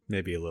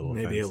maybe a little.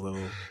 Maybe a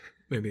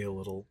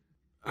little.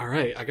 All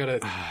right, I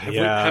gotta.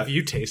 Have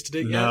you tasted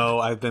it yet? No,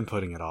 I've been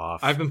putting it off.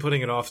 I've been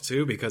putting it off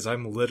too because the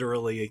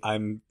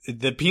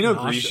Pinot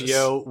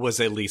Grigio was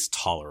at least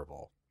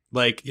tolerable.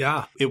 Like,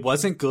 yeah, it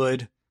wasn't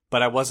good,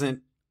 but I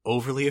wasn't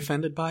overly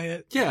offended by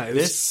it. Yeah, it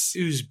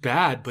was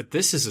bad, but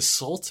this is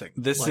assaulting.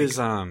 This is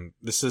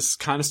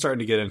kind of starting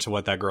to get into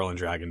what that Girl and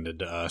Dragon did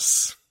to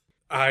us.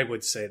 I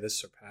would say this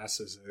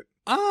surpasses it.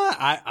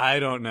 I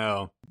don't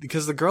know,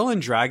 because the Girl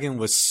and Dragon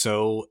was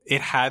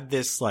it had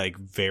this like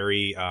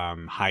very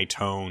high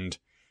toned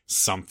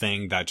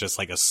something that just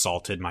like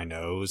assaulted my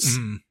nose.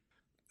 Mm.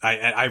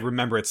 I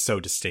remember it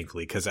so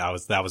distinctly because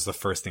that was the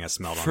first thing I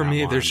smelled on. For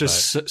me, there's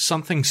just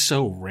something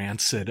so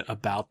rancid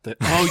about that.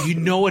 Oh, you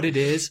know what it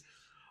is?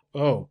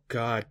 Oh,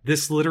 God.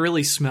 This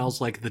literally smells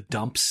like the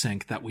dump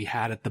sink that we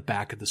had at the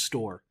back of the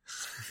store.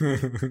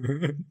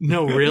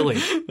 No, really.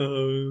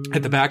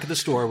 At the back of the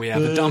store, we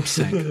have a dump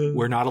sink.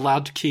 We're not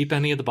allowed to keep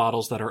any of the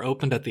bottles that are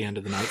opened at the end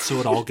of the night,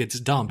 so it all gets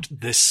dumped.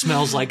 This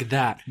smells like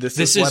that. This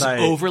is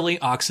overly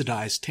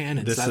oxidized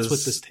tannins.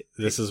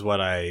 This is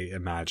what I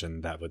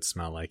imagined that would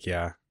smell like,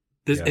 yeah.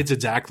 It's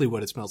exactly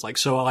what it smells like.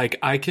 So, like,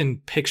 I can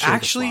picture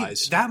the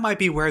flies. That might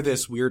be where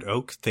this weird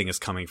oak thing is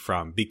coming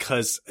from,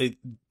 because the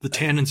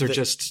tannins are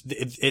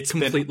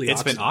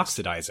it's been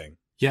oxidizing.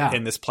 Yeah.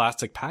 In this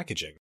plastic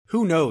packaging.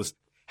 Who knows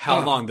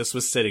how long this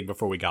was sitting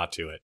before we got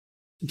to it?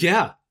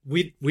 Yeah,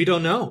 we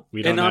don't know.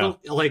 We don't know.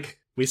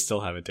 We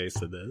still haven't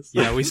tasted this.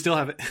 Yeah, we still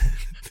haven't.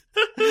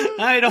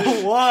 I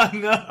don't want.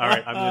 All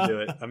right, I'm gonna do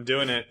it. I'm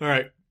doing it. All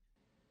right.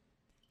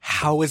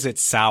 How is it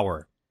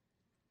sour?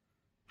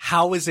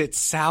 How is it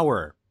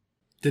sour?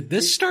 Did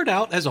this start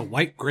out as a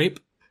white grape?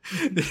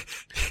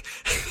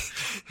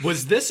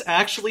 Was this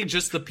actually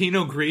just the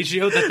Pinot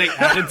Grigio that they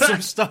added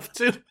some stuff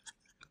to?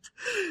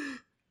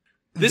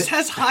 This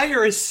has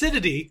higher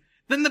acidity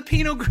than the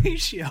Pinot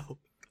Grigio.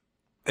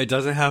 It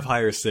doesn't have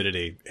higher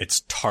acidity.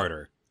 It's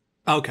tartar.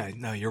 Okay,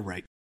 no, you're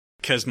right.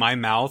 Because my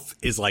mouth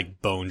is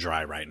like bone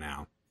dry right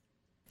now.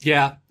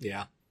 Yeah.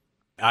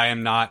 I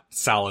am not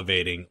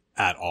salivating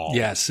at all.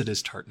 Yes, it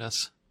is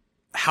tartness.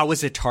 How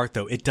is it tart,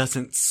 though? It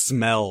doesn't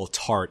smell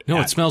tart. No,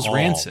 it smells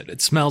rancid.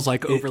 It smells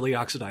like overly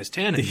oxidized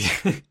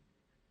tannins.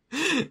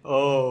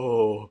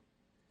 Oh.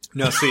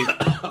 No, see.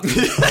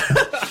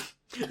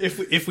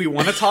 If we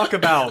want to talk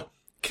about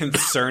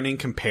concerning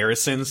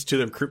comparisons to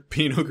the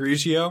Pinot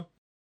Grigio,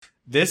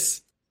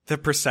 the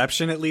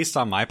perception, at least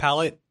on my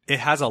palate,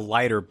 it has a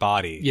lighter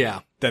body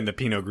than the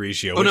Pinot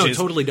Grigio. Oh, no, it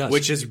totally does.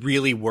 Which is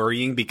really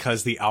worrying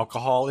because the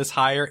alcohol is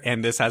higher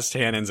and this has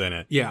tannins in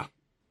it. Yeah.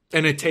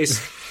 And it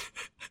tastes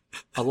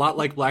a lot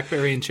like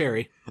blackberry and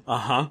cherry.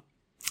 Uh-huh.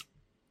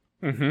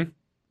 Mm-hmm.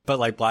 But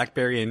like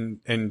blackberry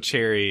and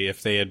cherry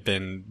if they had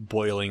been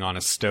boiling on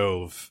a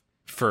stove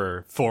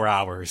for 4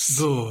 hours.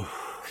 Oh,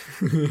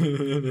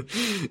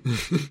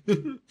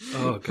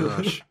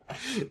 gosh.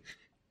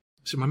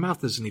 So my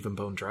mouth isn't even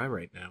bone dry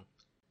right now.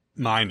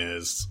 Mine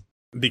is.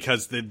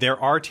 Because there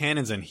are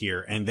tannins in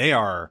here, and they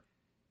are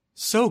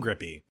so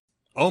grippy.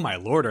 Oh my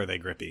lord, are they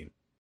grippy.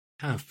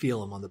 I kind of feel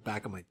them on the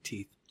back of my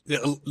teeth.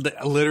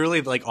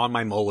 Literally, like, on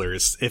my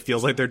molars. It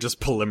feels like they're just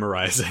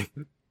polymerizing.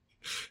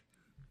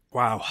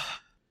 Wow.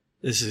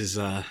 This is,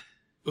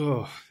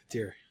 oh,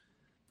 dear.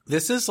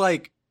 This is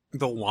like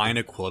the wine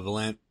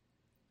equivalent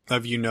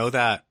of,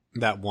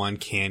 that one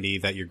candy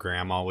that your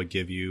grandma would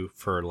give you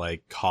for,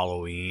 like,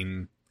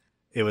 Halloween.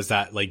 It was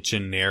that, like,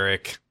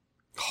 generic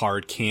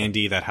hard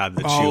candy that had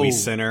the chewy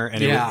center.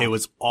 And it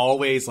was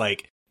always,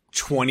 like,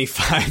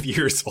 25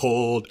 years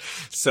old.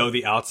 So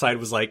the outside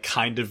was like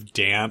kind of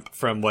damp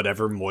from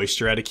whatever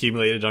moisture had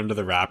accumulated under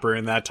the wrapper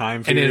in that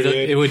time period. And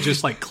it would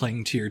just like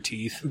cling to your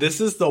teeth. This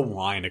is the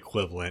wine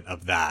equivalent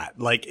of that.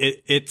 Like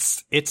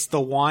it's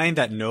the wine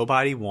that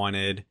nobody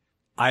wanted.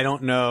 I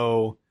don't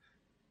know.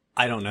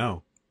 I don't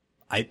know.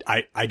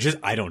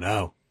 I don't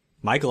know.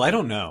 Michael, I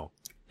don't know.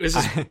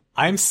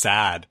 I'm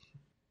sad.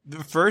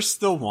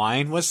 First the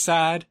wine was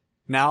sad.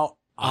 Now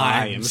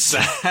I am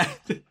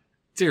sad.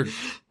 Dear.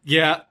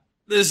 Yeah,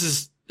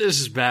 this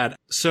is bad.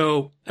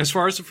 So as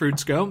far as the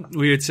fruits go,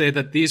 we would say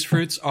that these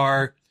fruits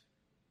are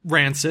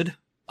rancid.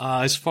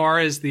 As far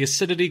as the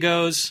acidity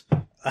goes,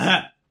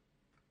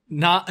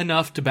 not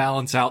enough to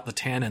balance out the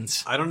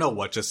tannins. I don't know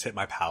what just hit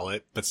my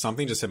palate, but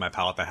something just hit my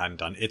palate that I hadn't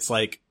done. It's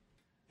like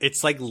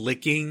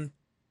licking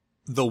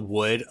the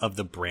wood of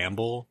the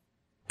bramble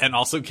and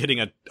also getting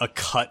a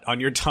cut on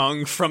your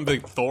tongue from the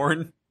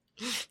thorn.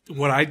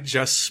 What I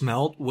just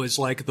smelled was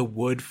like the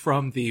wood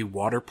from the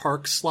water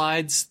park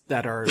slides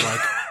that are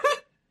like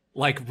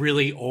like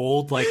really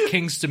old, like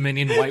King's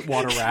Dominion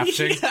whitewater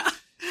rafting. Yeah.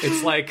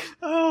 It's like,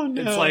 oh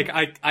no! It's like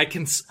I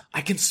can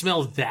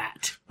smell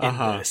that in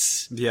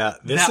this. Yeah,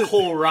 that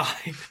whole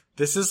ride.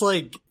 This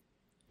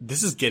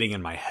is getting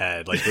in my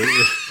head. Like,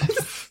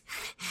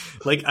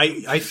 like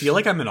I feel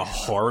like I'm in a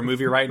horror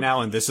movie right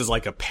now, and this is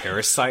like a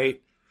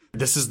Parasite.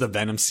 This is the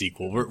Venom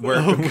sequel.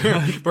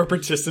 We're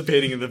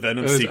participating in the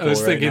Venom sequel. I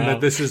was thinking right now.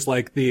 that this is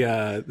like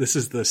this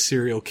is the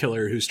serial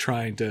killer who's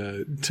trying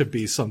to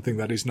be something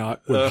that he's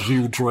not. Would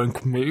you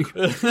drink me?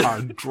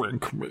 I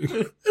drink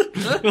me.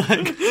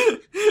 Like,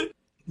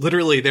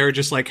 literally, they were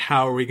just like,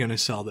 "How are we going to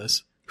sell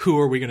this? Who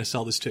are we going to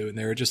sell this to?" And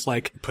they were just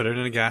like, "Put it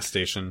in a gas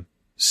station.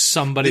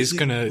 Somebody's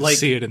going to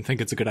see it and think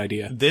it's a good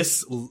idea."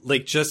 This,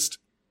 like, just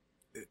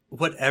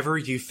whatever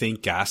you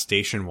think gas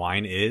station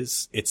wine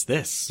is, it's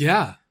this.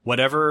 Yeah.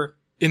 Whatever.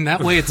 In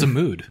that way, it's a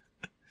mood.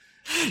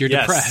 You're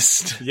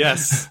depressed.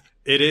 Yes.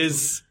 It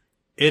is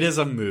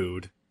a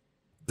mood.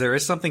 There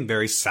is something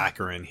very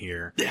saccharine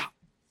here. Yeah.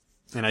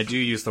 And I do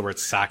use the word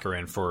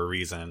saccharine for a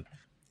reason.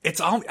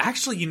 It's all,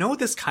 actually, you know what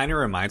this kind of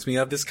reminds me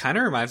of? This kind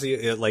of reminds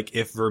me of, like,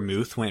 if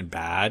vermouth went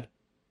bad.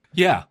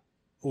 Yeah.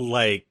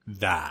 Like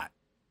that.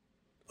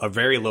 A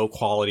very low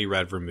quality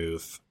red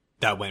vermouth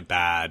that went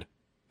bad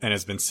and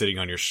has been sitting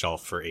on your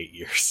shelf for 8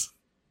 years.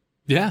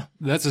 Yeah,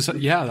 that's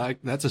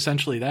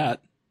essentially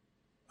that.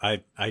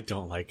 I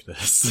don't like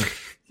this.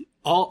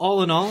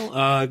 all in all,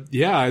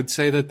 I'd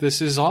say that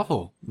this is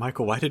awful.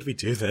 Michael, why did we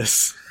do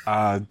this?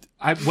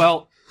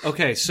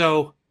 Okay,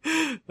 so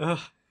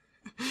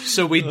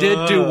we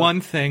did do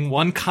one thing,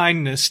 one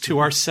kindness to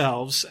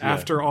ourselves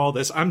after all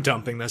this. I'm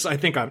dumping this. I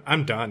think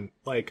I'm done.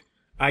 Like,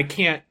 I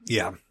can't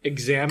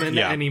examine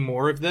any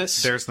more of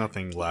this. There's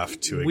nothing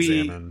left to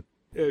examine.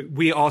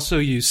 We also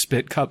use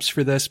spit cups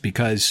for this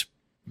because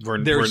we're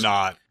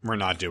not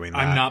doing that.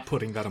 I'm not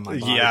putting that on my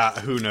body. Yeah,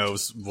 who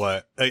knows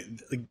what?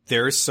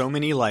 There's so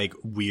many like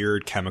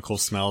weird chemical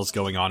smells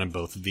going on in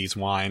both of these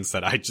wines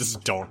that I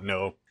just don't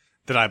know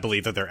that I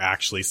believe that they're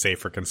actually safe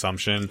for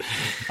consumption.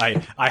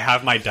 I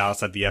have my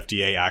doubts that the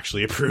FDA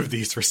actually approved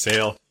these for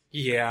sale.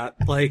 Yeah,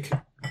 like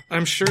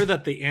I'm sure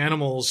that the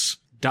animals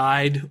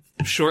died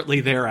shortly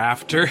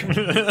thereafter,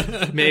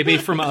 maybe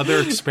from other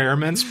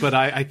experiments, but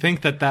I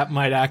think that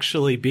might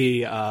actually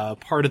be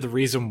part of the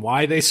reason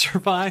why they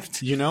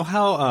survived. You know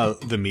how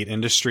the meat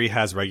industry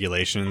has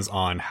regulations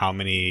on how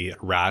many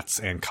rats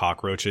and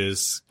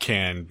cockroaches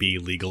can be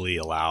legally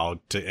allowed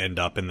to end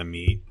up in the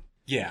meat?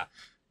 Yeah.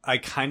 I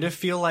kind of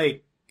feel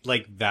like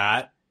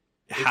that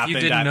happened.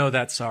 If you didn't know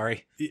that,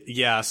 sorry.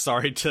 Yeah,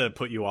 sorry to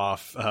put you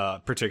off,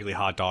 particularly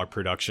hot dog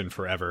production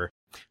forever.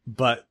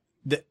 But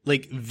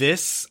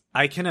this,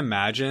 I can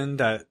imagine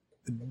that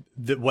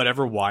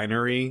whatever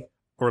winery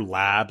or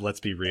lab, let's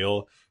be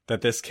real,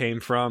 that this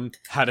came from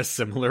had a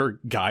similar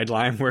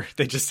guideline where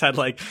they just had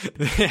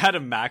they had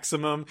a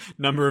maximum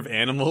number of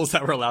animals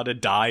that were allowed to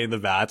die in the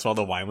vats while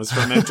the wine was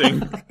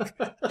fermenting.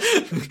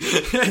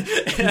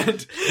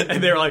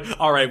 and they were like,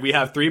 all right, we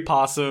have 3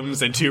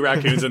 possums and 2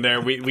 raccoons in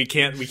there. We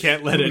can't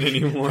let in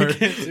anymore. We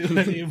can't do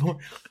it anymore.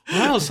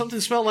 Wow,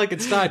 something smelled like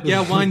it's died.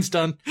 Yeah, wine's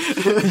done.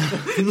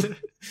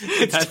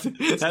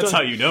 That's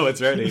how you know it's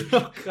ready.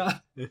 Oh,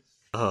 God.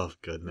 Oh,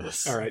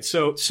 goodness. All right.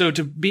 So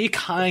to be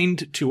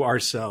kind to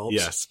ourselves.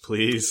 Yes,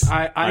 please.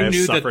 I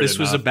knew that this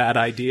was a bad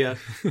idea.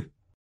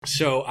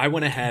 So I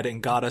went ahead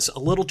and got us a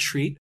little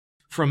treat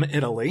from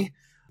Italy.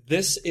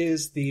 This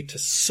is the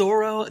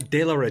Tesoro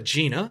della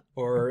Regina,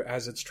 or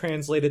as it's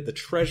translated, the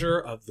treasure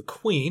of the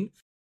queen.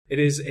 It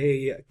is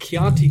a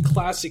Chianti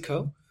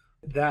Classico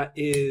that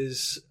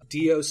is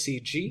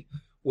DOCG,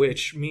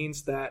 which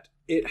means that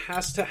it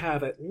has to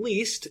have at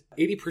least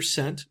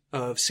 80%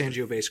 of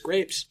Sangiovese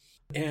grapes,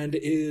 and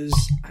is,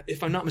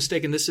 if I'm not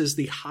mistaken, this is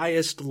the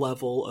highest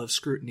level of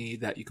scrutiny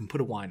that you can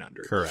put a wine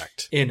under.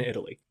 Correct. In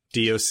Italy.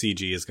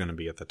 DOCG is going to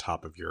be at the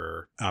top of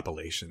your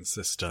appellation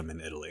system in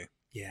Italy.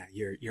 Yeah,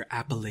 your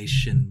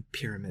appellation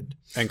pyramid.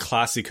 And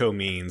Classico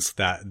means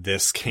that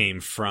this came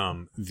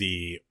from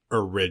the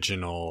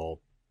original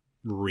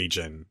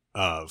region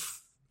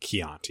of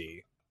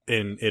Chianti.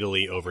 in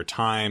Italy over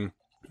time,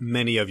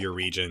 many of your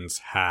regions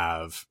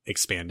have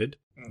expanded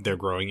their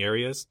growing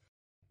areas.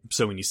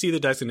 So when you see the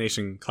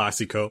designation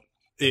Classico,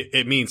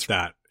 it means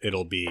that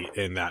it'll be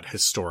in that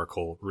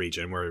historical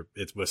region where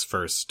it was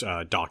first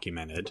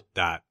documented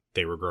that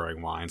they were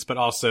growing wines, but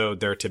also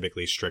there are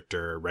typically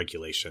stricter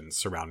regulations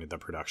surrounding the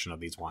production of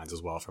these wines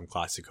as well from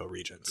Classico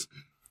regions.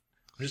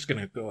 I'm just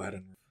going to go ahead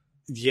and...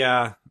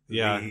 Yeah.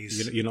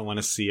 These. You don't want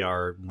to see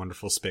our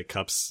wonderful spit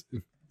cups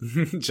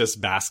just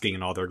basking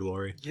in all their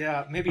glory.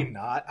 Yeah, maybe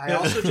not. I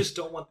also just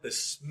don't want the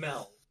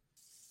smell.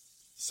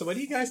 So what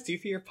do you guys do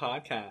for your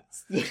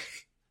podcast?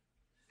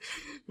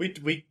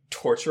 we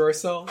torture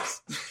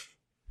ourselves.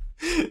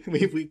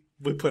 we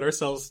put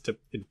ourselves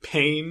in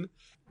pain.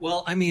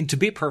 Well, I mean, to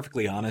be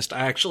perfectly honest,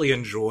 I actually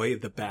enjoy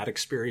the bad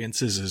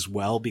experiences as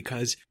well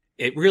because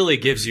it really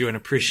gives you an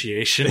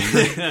appreciation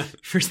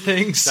for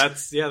things.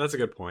 That's a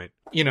good point.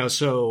 You know,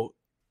 so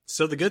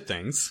the good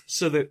things.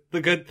 So the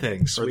good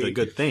things. Or the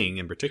good thing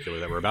in particular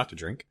that we're about to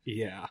drink.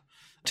 Yeah.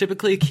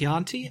 Typically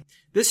Chianti.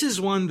 This is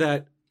one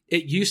that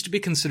it used to be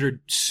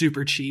considered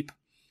super cheap.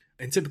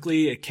 And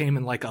typically it came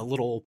in like a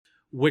little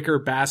wicker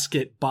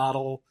basket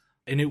bottle.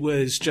 And it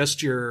was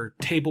just your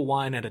table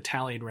wine at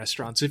Italian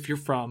restaurants. If you're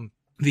from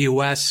the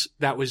US,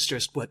 that was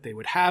just what they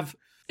would have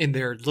in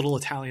their little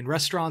Italian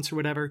restaurants or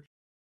whatever.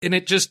 And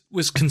it just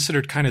was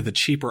considered kind of the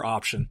cheaper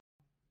option.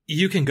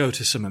 You can go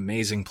to some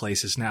amazing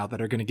places now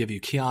that are going to give you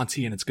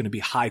Chianti, and it's going to be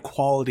high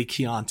quality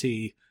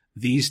Chianti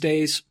these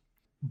days.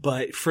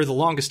 But for the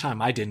longest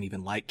time, I didn't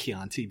even like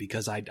Chianti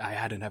because I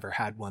hadn't ever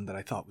had one that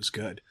I thought was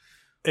good.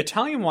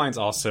 Italian wines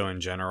also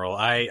in general,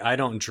 I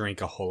don't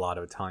drink a whole lot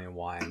of Italian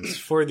wines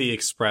for the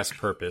express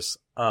purpose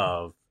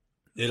of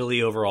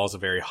Italy overall is a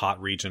very hot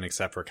region,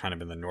 except for kind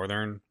of in the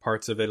northern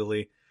parts of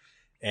Italy.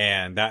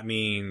 And that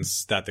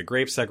means that the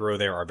grapes that grow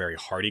there are very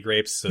hardy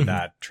grapes. So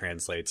that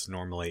translates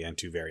normally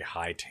into very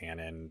high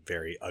tannin,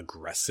 very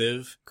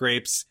aggressive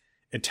grapes.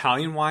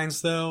 Italian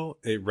wines, though,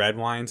 red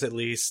wines at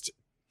least,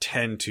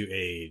 tend to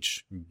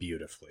age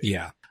beautifully.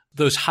 Yeah.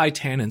 Those high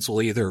tannins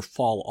will either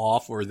fall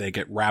off or they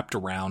get wrapped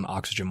around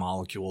oxygen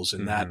molecules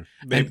and that.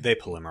 They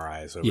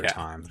polymerize over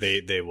time.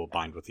 They will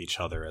bind with each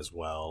other as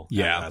well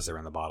as they're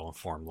in the bottle and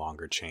form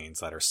longer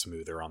chains that are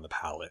smoother on the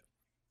palate.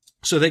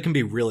 So they can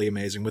be really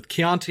amazing. With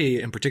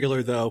Chianti in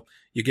particular, though,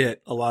 you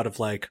get a lot of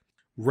like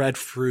red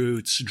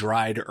fruits,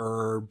 dried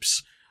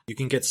herbs. You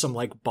can get some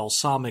like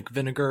balsamic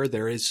vinegar.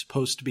 There is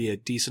supposed to be a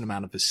decent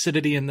amount of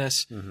acidity in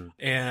this,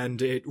 and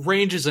it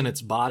ranges in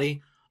its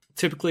body.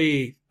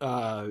 Typically,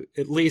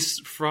 at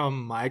least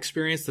from my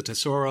experience, the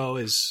Tesoro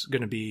is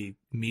going to be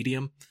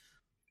medium.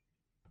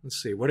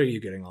 Let's see. What are you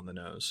getting on the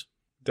nose?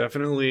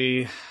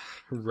 Definitely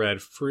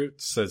red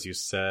fruits, as you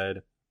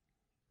said.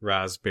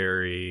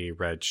 Raspberry,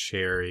 red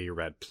cherry,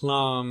 red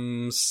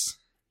plums.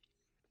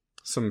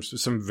 Some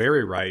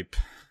very ripe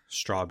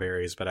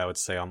strawberries, but I would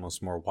say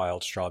almost more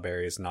wild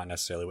strawberries, not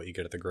necessarily what you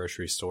get at the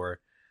grocery store.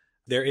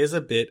 There is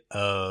a bit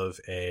of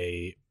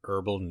a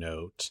herbal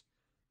note.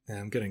 Yeah,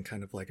 I'm getting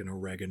kind of like an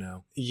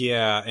oregano.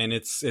 Yeah, and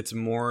it's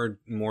more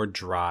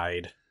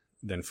dried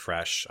than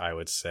fresh, I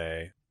would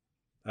say.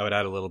 I would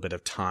add a little bit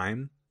of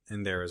thyme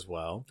in there as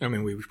well. I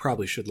mean, we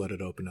probably should let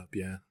it open up,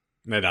 yeah.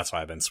 Maybe that's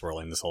why I've been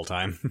swirling this whole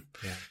time.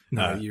 Yeah.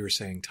 No, you were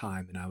saying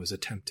time, and I was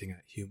attempting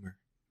at humor.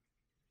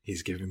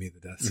 He's giving me the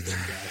death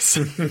stare,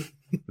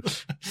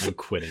 guys. I'm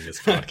quitting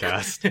this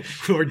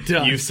podcast. We're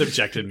done. You've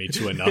subjected me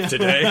to enough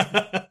today.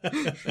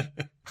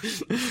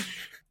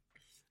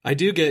 I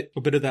do get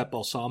a bit of that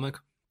balsamic,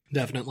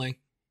 definitely.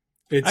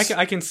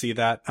 I can see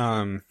that.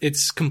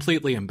 It's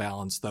completely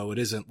imbalanced, though. It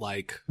isn't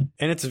like...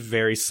 And it's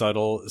very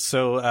subtle.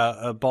 So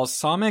a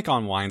balsamic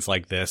on wines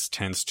like this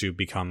tends to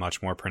become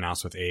much more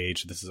pronounced with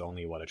age. This is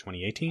only, what, a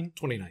 2018?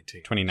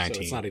 2019. 2019.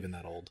 So it's not even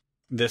that old.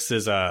 This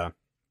is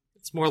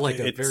It's more like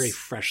a very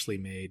freshly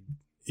made...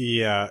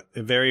 Yeah,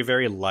 very,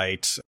 very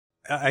light.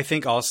 I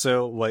think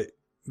also what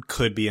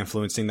could be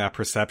influencing that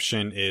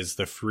perception is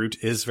the fruit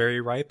is very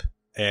ripe,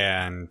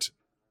 and...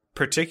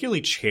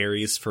 particularly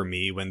cherries for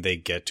me, when they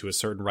get to a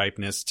certain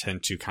ripeness,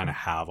 tend to kind of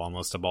have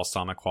almost a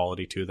balsamic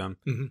quality to them.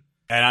 Mm-hmm.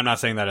 And I'm not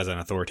saying that as an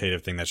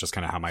authoritative thing. That's just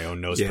kind of how my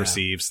own nose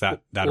perceives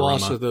that aroma.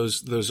 Also,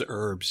 those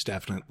herbs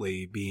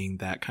definitely being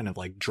that kind of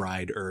like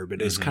dried herb.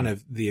 It is kind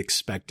of the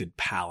expected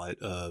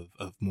palate of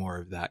more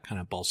of that kind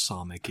of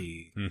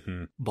balsamic-y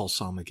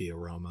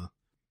aroma.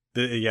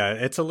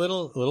 It's a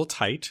little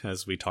tight,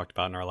 as we talked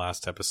about in our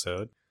last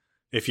episode.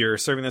 If you're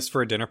serving this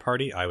for a dinner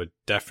party, I would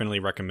definitely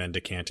recommend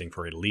decanting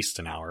for at least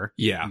an hour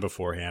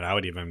beforehand. I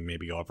would even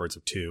maybe go upwards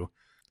of 2.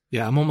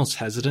 Yeah, I'm almost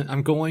hesitant.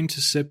 I'm going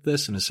to sip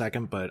this in a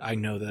second, but I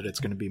know that it's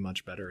going to be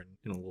much better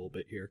in a little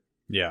bit here.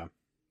 Yeah.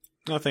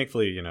 Well,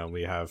 thankfully,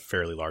 we have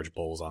fairly large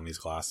bowls on these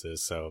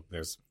glasses, so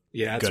there's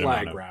that's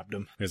why I grabbed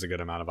them. There's a good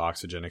amount of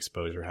oxygen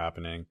exposure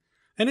happening.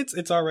 And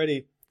it's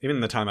already, even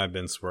in the time I've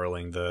been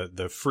swirling,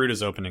 the fruit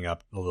is opening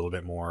up a little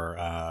bit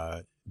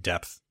more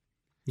depth.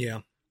 Yeah.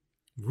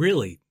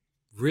 Really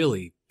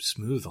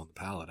smooth on the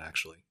palate,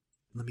 actually.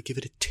 Let me give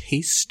it a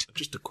taste.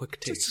 Just a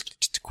quick taste.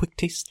 Just a quick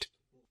taste.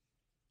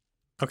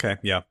 Okay,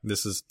 yeah.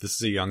 This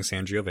is a young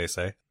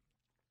Sangiovese.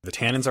 The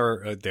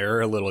tannins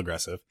they're a little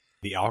aggressive.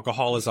 The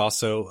alcohol is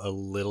also a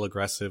little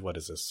aggressive. What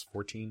is this?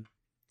 14?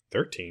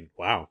 13.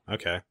 Wow.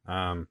 Okay.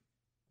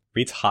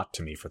 Reads hot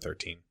to me for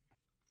 13.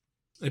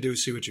 I do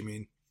see what you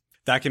mean.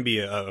 That can be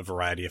a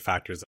variety of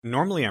factors.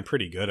 Normally, I'm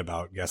pretty good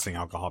about guessing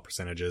alcohol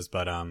percentages,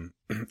 but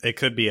it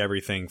could be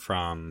everything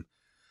from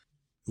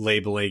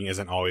labeling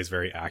isn't always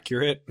very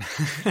accurate.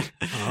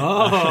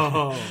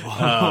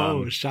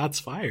 Shots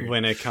fired.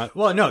 When it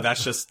well, no,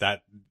 that's just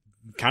that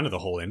kind of the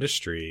whole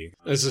industry.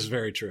 This is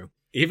very true.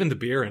 Even the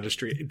beer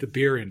industry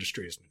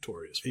is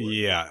notorious for it.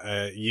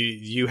 Yeah,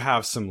 you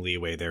have some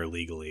leeway there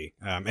legally,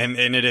 and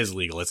it is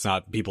legal. It's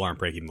not, people aren't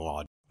breaking the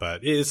law,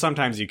 but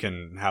sometimes you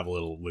can have a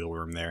little wiggle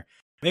room there.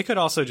 It could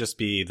also just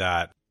be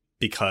that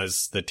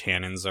because the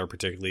tannins are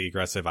particularly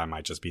aggressive, I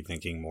might just be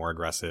thinking more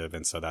aggressive,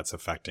 and so that's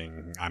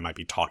affecting, I might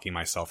be talking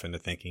myself into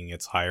thinking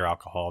it's higher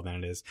alcohol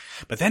than it is.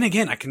 But then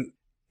again,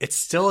 it's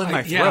still in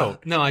my throat.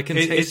 Yeah, no, I can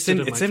taste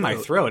it. It's in my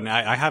throat, and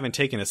I haven't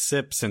taken a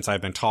sip since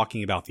I've been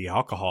talking about the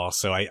alcohol,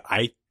 so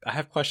I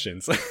have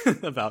questions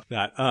about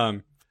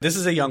that. This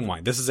is a young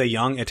wine. This is a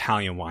young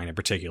Italian wine in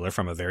particular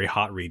from a very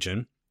hot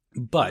region.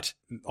 But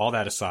all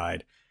that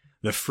aside,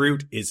 the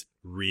fruit is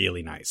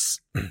really nice.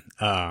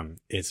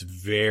 It's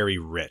very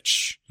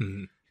rich.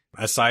 Mm-hmm.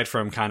 Aside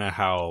from kind of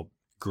how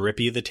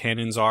grippy the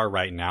tannins are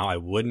right now, I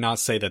would not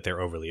say that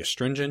they're overly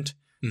astringent.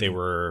 Mm-hmm. They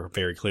were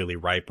very clearly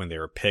ripe when they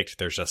were picked.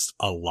 There's just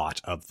a lot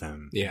of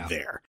them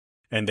there.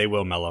 And they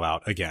will mellow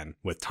out again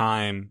with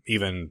time.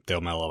 Even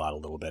they'll mellow out a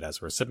little bit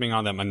as we're sipping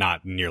on them, and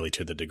not nearly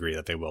to the degree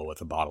that they will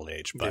with a bottled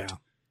age. But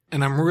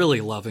And I'm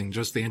really loving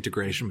just the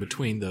integration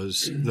between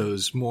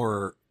those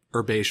more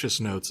herbaceous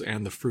notes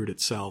and the fruit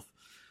itself,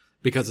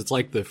 because it's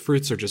like the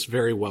fruits are just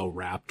very well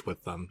wrapped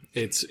with them.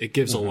 It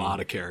gives a lot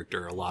of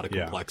character, a lot of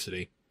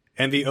complexity.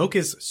 And the oak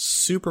is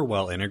super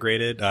well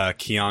integrated.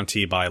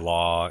 Chianti by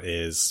law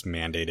is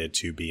mandated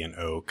to be an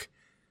oak.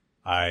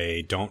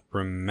 I don't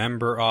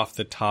remember off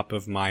the top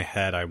of my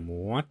head. I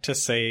want to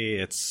say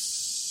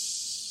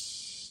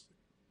it's...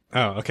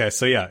 Oh, okay.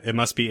 So yeah, it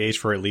must be aged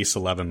for at least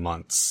 11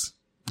 months.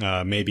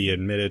 May be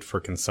admitted for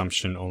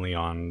consumption only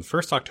on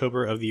 1st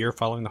October of the year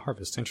following the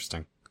harvest.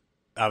 Interesting.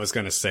 I was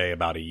going to say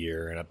about a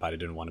year, but I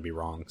didn't want to be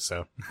wrong.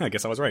 So I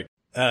guess I was right.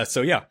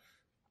 So yeah,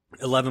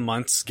 11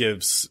 months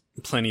gives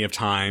plenty of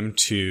time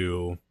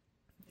to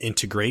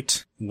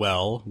integrate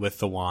well with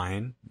the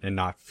wine and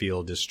not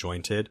feel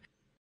disjointed.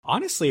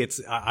 Honestly,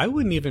 I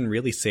wouldn't even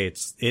really say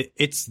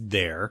it's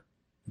there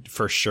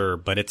for sure,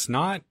 but it's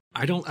not.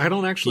 I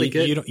don't actually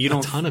get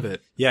a ton of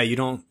it. Yeah, you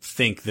don't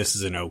think this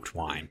is an oaked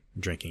wine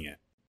drinking it.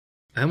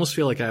 I almost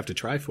feel like I have to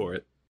try for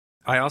it.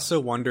 I also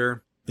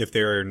wonder if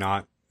they're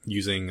not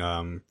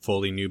using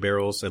fully new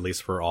barrels, at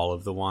least for all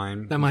of the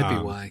wine. That might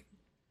be why.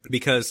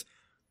 Because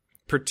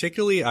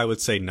particularly, I would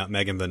say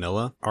nutmeg and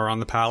vanilla are on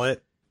the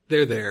palate.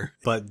 They're there.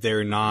 But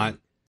they're not.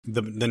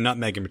 The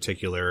nutmeg in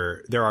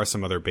particular, there are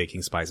some other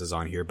baking spices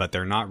on here, but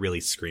they're not really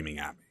screaming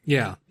at me.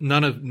 Yeah,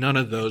 none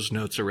of those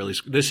notes are really.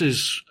 This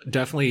is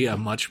definitely a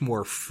much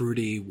more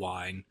fruity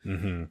wine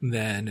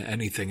than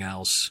anything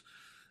else.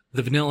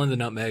 The vanilla and the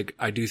nutmeg,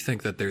 I do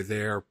think that they're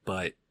there,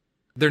 but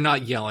they're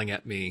not yelling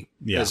at me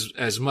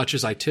as much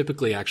as I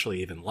typically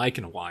actually even like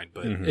in a wine.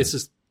 But this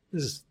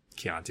is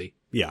Chianti.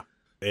 Yeah,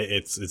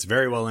 it's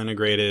very well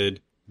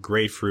integrated.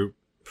 Great fruit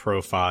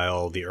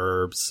profile. The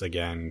herbs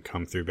again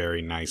come through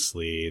very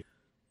nicely.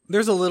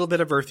 There's a little bit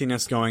of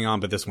earthiness going on,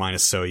 but this wine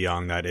is so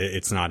young that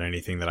it's not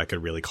anything that I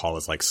could really call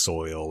as like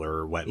soil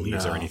or wet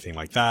leaves or anything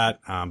like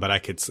that. But I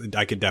could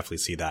definitely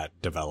see that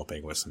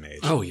developing with some age.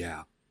 Oh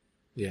yeah.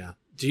 Yeah.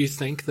 Do you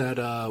think that,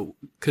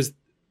 cause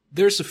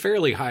there's a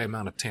fairly high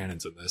amount of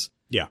tannins in this.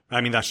 Yeah.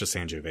 I mean, that's just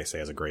Sangiovese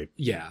as a grape.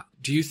 Yeah.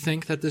 Do you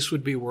think that this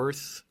would be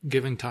worth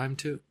giving time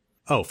to?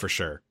 Oh, for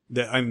sure.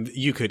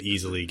 You could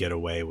easily get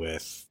away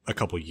with a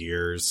couple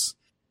years,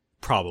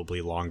 probably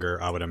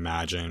longer, I would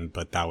imagine,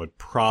 but that would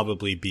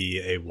probably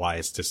be a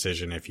wise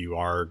decision if you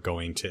are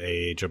going to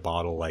age a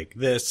bottle like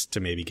this, to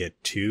maybe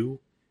get two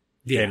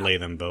and lay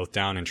them both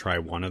down and try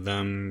one of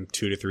them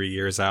 2 to 3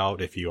 years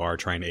out if you are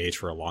trying to age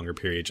for a longer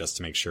period, just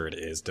to make sure it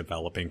is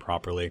developing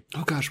properly.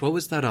 Oh gosh, what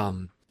was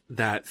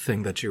that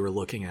thing that you were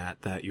looking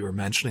at that you were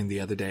mentioning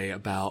the other day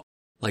about,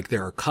 like,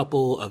 there are a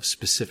couple of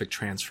specific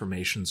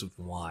transformations of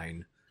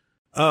wine?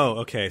 Oh,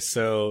 okay.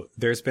 So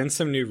there's been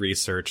some new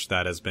research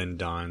that has been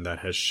done that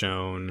has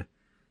shown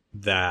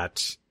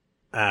that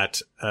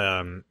at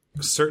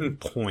certain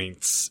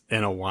points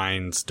in a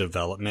wine's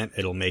development,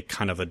 it'll make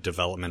kind of a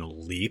developmental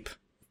leap.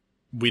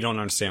 We don't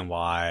understand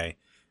why,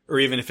 or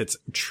even if it's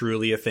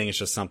truly a thing, it's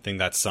just something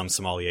that some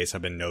sommeliers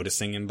have been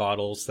noticing in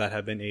bottles that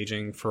have been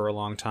aging for a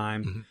long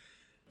time,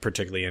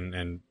 particularly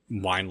in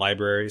wine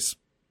libraries.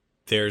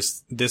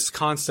 There's this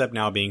concept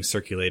now being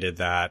circulated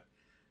that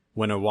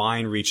when a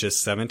wine reaches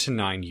 7 to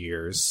 9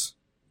 years,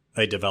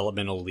 a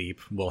developmental leap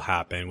will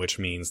happen, which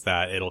means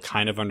that it'll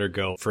kind of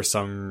undergo, for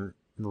some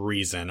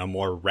reason, a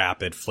more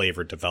rapid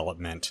flavor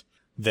development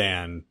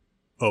than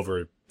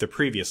over the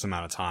previous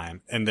amount of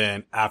time. And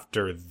then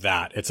after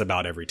that, it's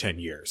about every 10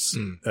 years,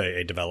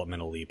 a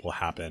developmental leap will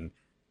happen.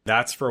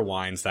 That's for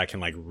wines that can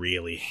like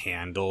really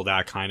handle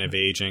that kind of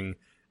aging.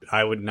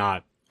 I wouldn't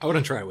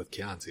try it with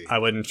Chianti. I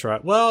wouldn't try.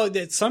 Well,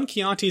 some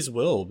Chiantis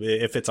will.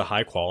 If it's a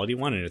high quality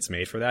one and it's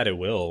made for that, it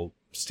will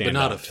stand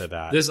up to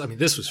that. This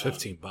was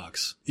 $15.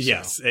 So.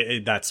 Yes,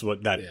 that's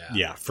what that.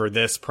 Yeah, for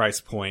this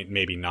price point,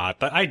 maybe not.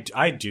 But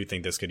I do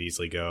think this could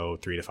easily go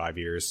 3 to 5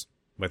 years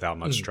without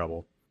much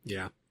trouble.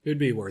 Yeah, it'd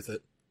be worth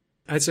it.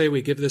 I'd say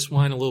we give this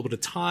wine a little bit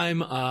of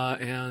time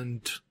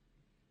and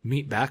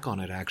meet back on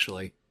it.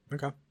 Actually,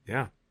 okay,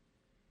 yeah.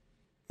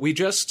 We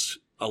just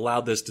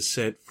allowed this to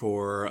sit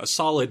for a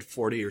solid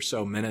 40 or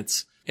so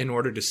minutes in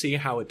order to see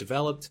how it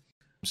developed.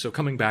 So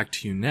coming back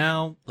to you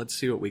now, let's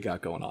see what we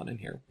got going on in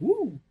here.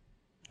 Woo!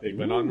 It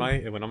went on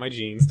my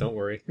jeans, don't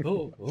worry.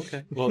 Oh,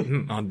 okay. Well,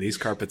 on these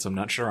carpets, I'm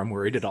not sure I'm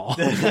worried at all.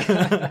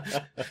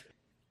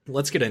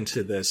 Let's get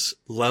into this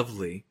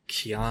lovely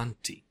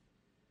Chianti.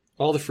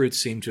 All the fruits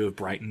seem to have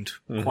brightened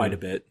quite a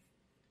bit.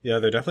 Yeah,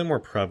 they're definitely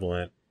more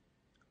prevalent.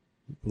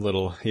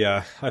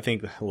 I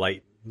think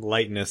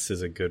lightness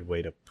is a good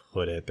way to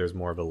put it. There's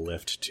more of a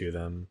lift to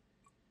them.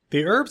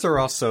 The herbs are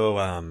also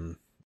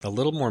a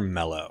little more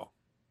mellow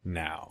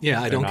now.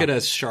 Yeah, I don't get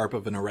as sharp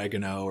of an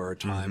oregano or a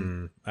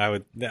thyme.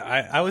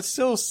 I would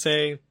still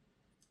say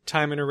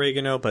thyme and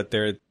oregano, but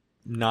they're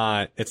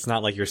not. It's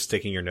not like you're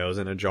sticking your nose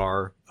in a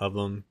jar of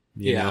them.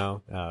 You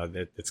know,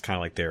 it's kind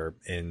of like they're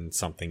in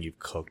something you've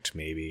cooked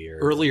maybe. Or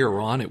earlier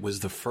on, it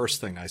was the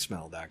first thing I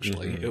smelled.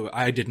 Actually,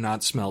 I did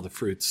not smell the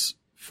fruits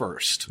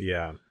first.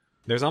 Yeah,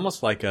 there's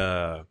almost like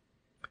a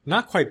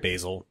not quite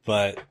basil,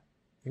 but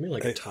maybe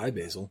like a Thai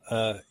basil.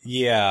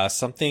 Yeah,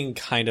 something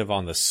kind of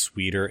on the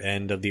sweeter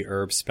end of the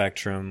herb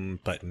spectrum,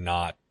 but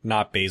not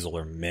basil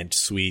or mint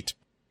sweet.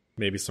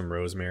 Maybe some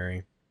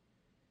rosemary.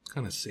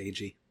 Kind of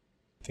sagey.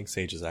 I think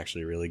sage is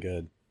actually really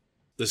good.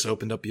 This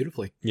opened up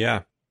beautifully.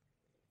 Yeah.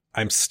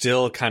 I'm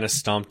still kind of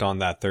stumped on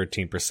that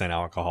 13%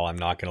 alcohol. I'm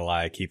not going to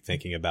lie. I keep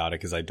thinking about it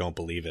because I don't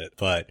believe it.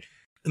 But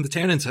and the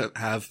tannins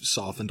have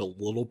softened a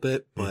little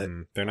bit, but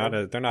they're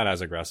not as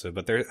aggressive.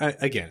 But they're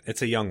again,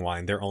 it's a young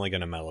wine. They're only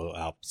going to mellow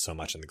out so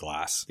much in the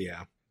glass.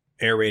 Yeah,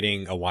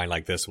 aerating a wine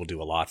like this will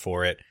do a lot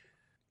for it.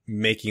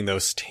 Making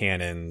those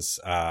tannins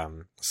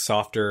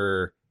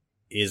softer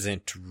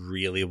isn't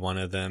really one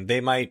of them.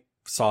 They might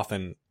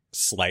soften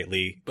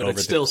slightly, but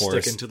it's still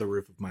sticking to the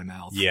roof of my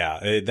mouth.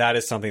 Yeah, that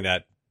is something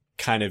that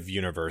kind of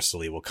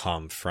universally will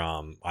come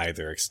from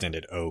either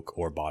extended oak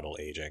or bottle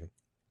aging.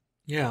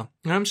 Yeah,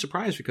 and I'm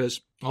surprised because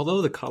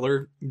although the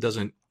color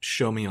doesn't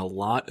show me a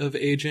lot of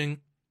aging,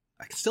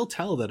 I can still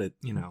tell that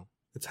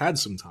it's had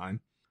some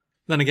time.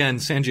 Then again,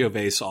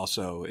 Sangiovese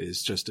also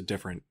is just a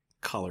different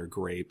color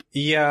grape.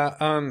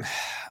 Yeah,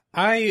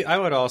 I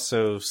would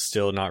also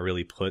still not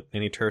really put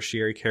any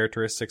tertiary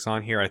characteristics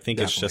on here. I think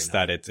Definitely it's just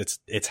not. That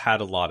it's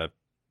had a lot of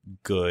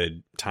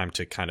good time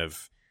to kind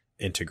of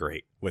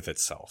integrate with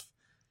itself.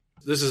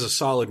 This is a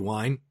solid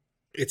wine.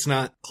 It's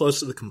not close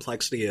to the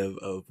complexity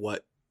of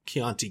what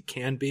Chianti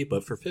can be,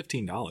 but for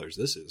 $15,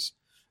 this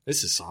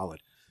is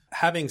solid.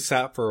 Having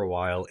sat for a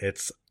while,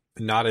 it's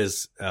not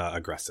as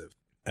aggressive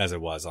as it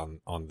was on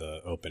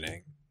the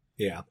opening.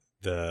 Yeah.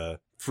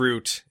 The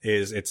fruit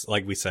it's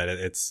like we said,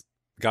 it's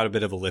got a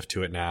bit of a lift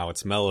to it now.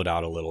 It's mellowed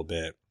out a little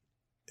bit.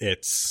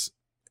 It's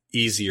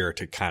easier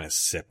to kind of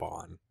sip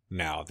on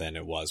now than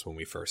it was when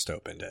we first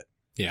opened it.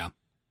 Yeah.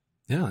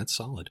 Yeah, it's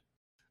solid.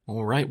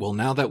 All right. Well,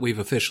 now that we've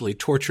officially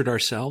tortured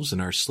ourselves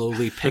and are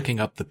slowly picking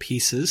up the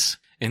pieces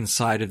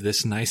inside of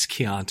this nice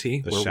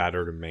Chianti. The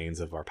shattered remains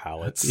of our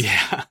palates.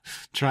 Yeah.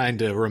 Trying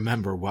to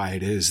remember why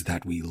it is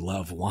that we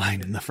love wine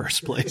in the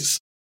first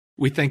place.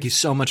 We thank you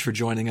so much for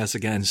joining us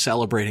again,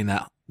 celebrating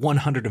that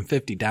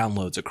 150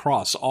 downloads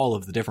across all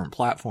of the different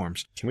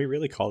platforms. Can we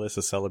really call this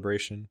a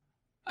celebration?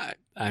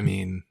 I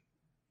mean...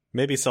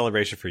 Maybe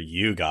celebration for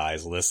you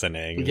guys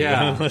listening.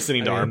 Yeah.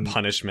 Listening to our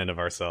punishment of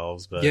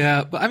ourselves. But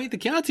yeah, but I mean, the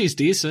Chianti's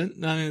decent,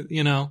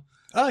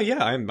 Oh,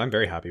 yeah, I'm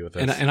very happy with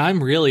this. And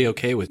I'm really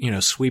okay with,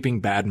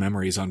 sweeping bad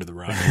memories under the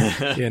rug,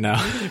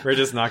 We're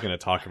just not going to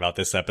talk about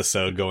this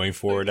episode going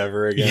forward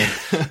ever again.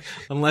 Yeah.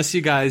 Unless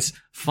you guys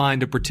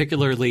find a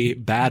particularly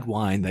bad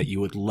wine that you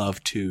would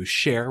love to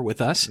share with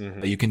us,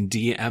 you can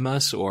DM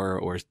us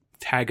or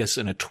tag us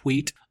in a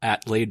tweet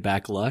at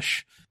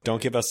LaidbackLush. Don't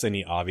give us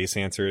any obvious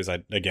answers. I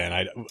don't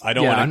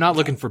Yeah, I'm not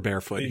looking for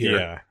barefoot here.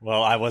 Yeah.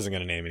 Well, I wasn't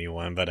going to name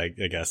anyone, but I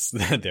guess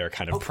they're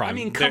kind of prime. I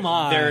mean, come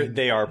on.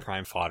 They are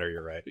prime fodder.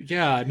 You're right.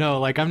 Yeah.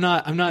 No, I'm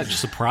not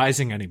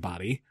surprising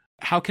anybody.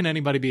 How can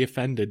anybody be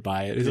offended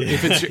by it?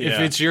 If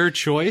it's your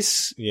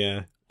choice.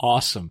 Yeah.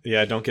 Awesome.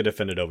 Yeah. Don't get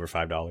offended over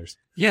 $5.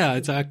 Yeah,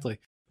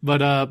 exactly.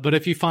 But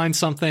if you find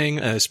something,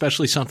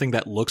 especially something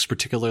that looks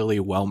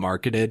particularly well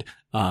marketed,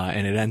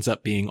 and it ends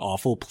up being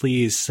awful,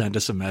 please send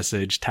us a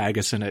message, tag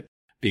us in it.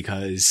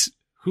 Because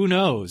who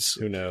knows?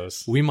 Who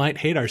knows? We might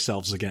hate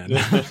ourselves again.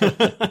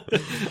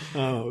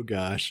 Oh,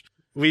 gosh.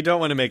 We don't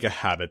want to make a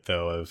habit,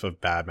 though,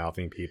 of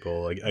bad-mouthing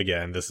people.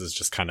 Again, this is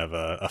just kind of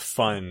a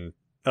fun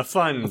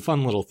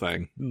little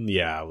thing.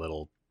 Yeah, a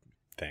little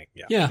thing.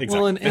 Yeah. Yeah. Exactly.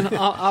 Well, and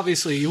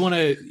obviously you want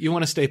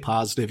to stay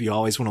positive. You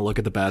always want to look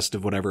at the best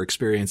of whatever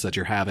experience that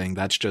you're having.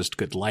 That's just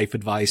good life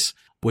advice,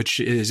 which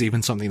is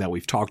even something that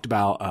we've talked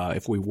about.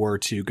 If we were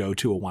to go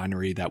to a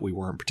winery that we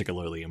weren't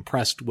particularly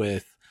impressed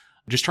with,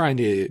 just trying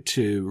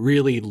to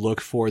really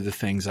look for the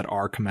things that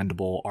are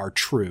commendable, are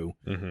true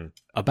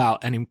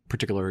about any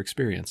particular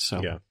experience.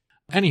 So, yeah.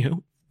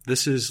 Anywho,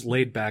 this is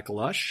Laid Back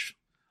Lush.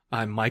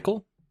 I'm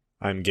Michael.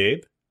 I'm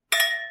Gabe.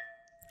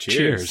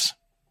 Cheers.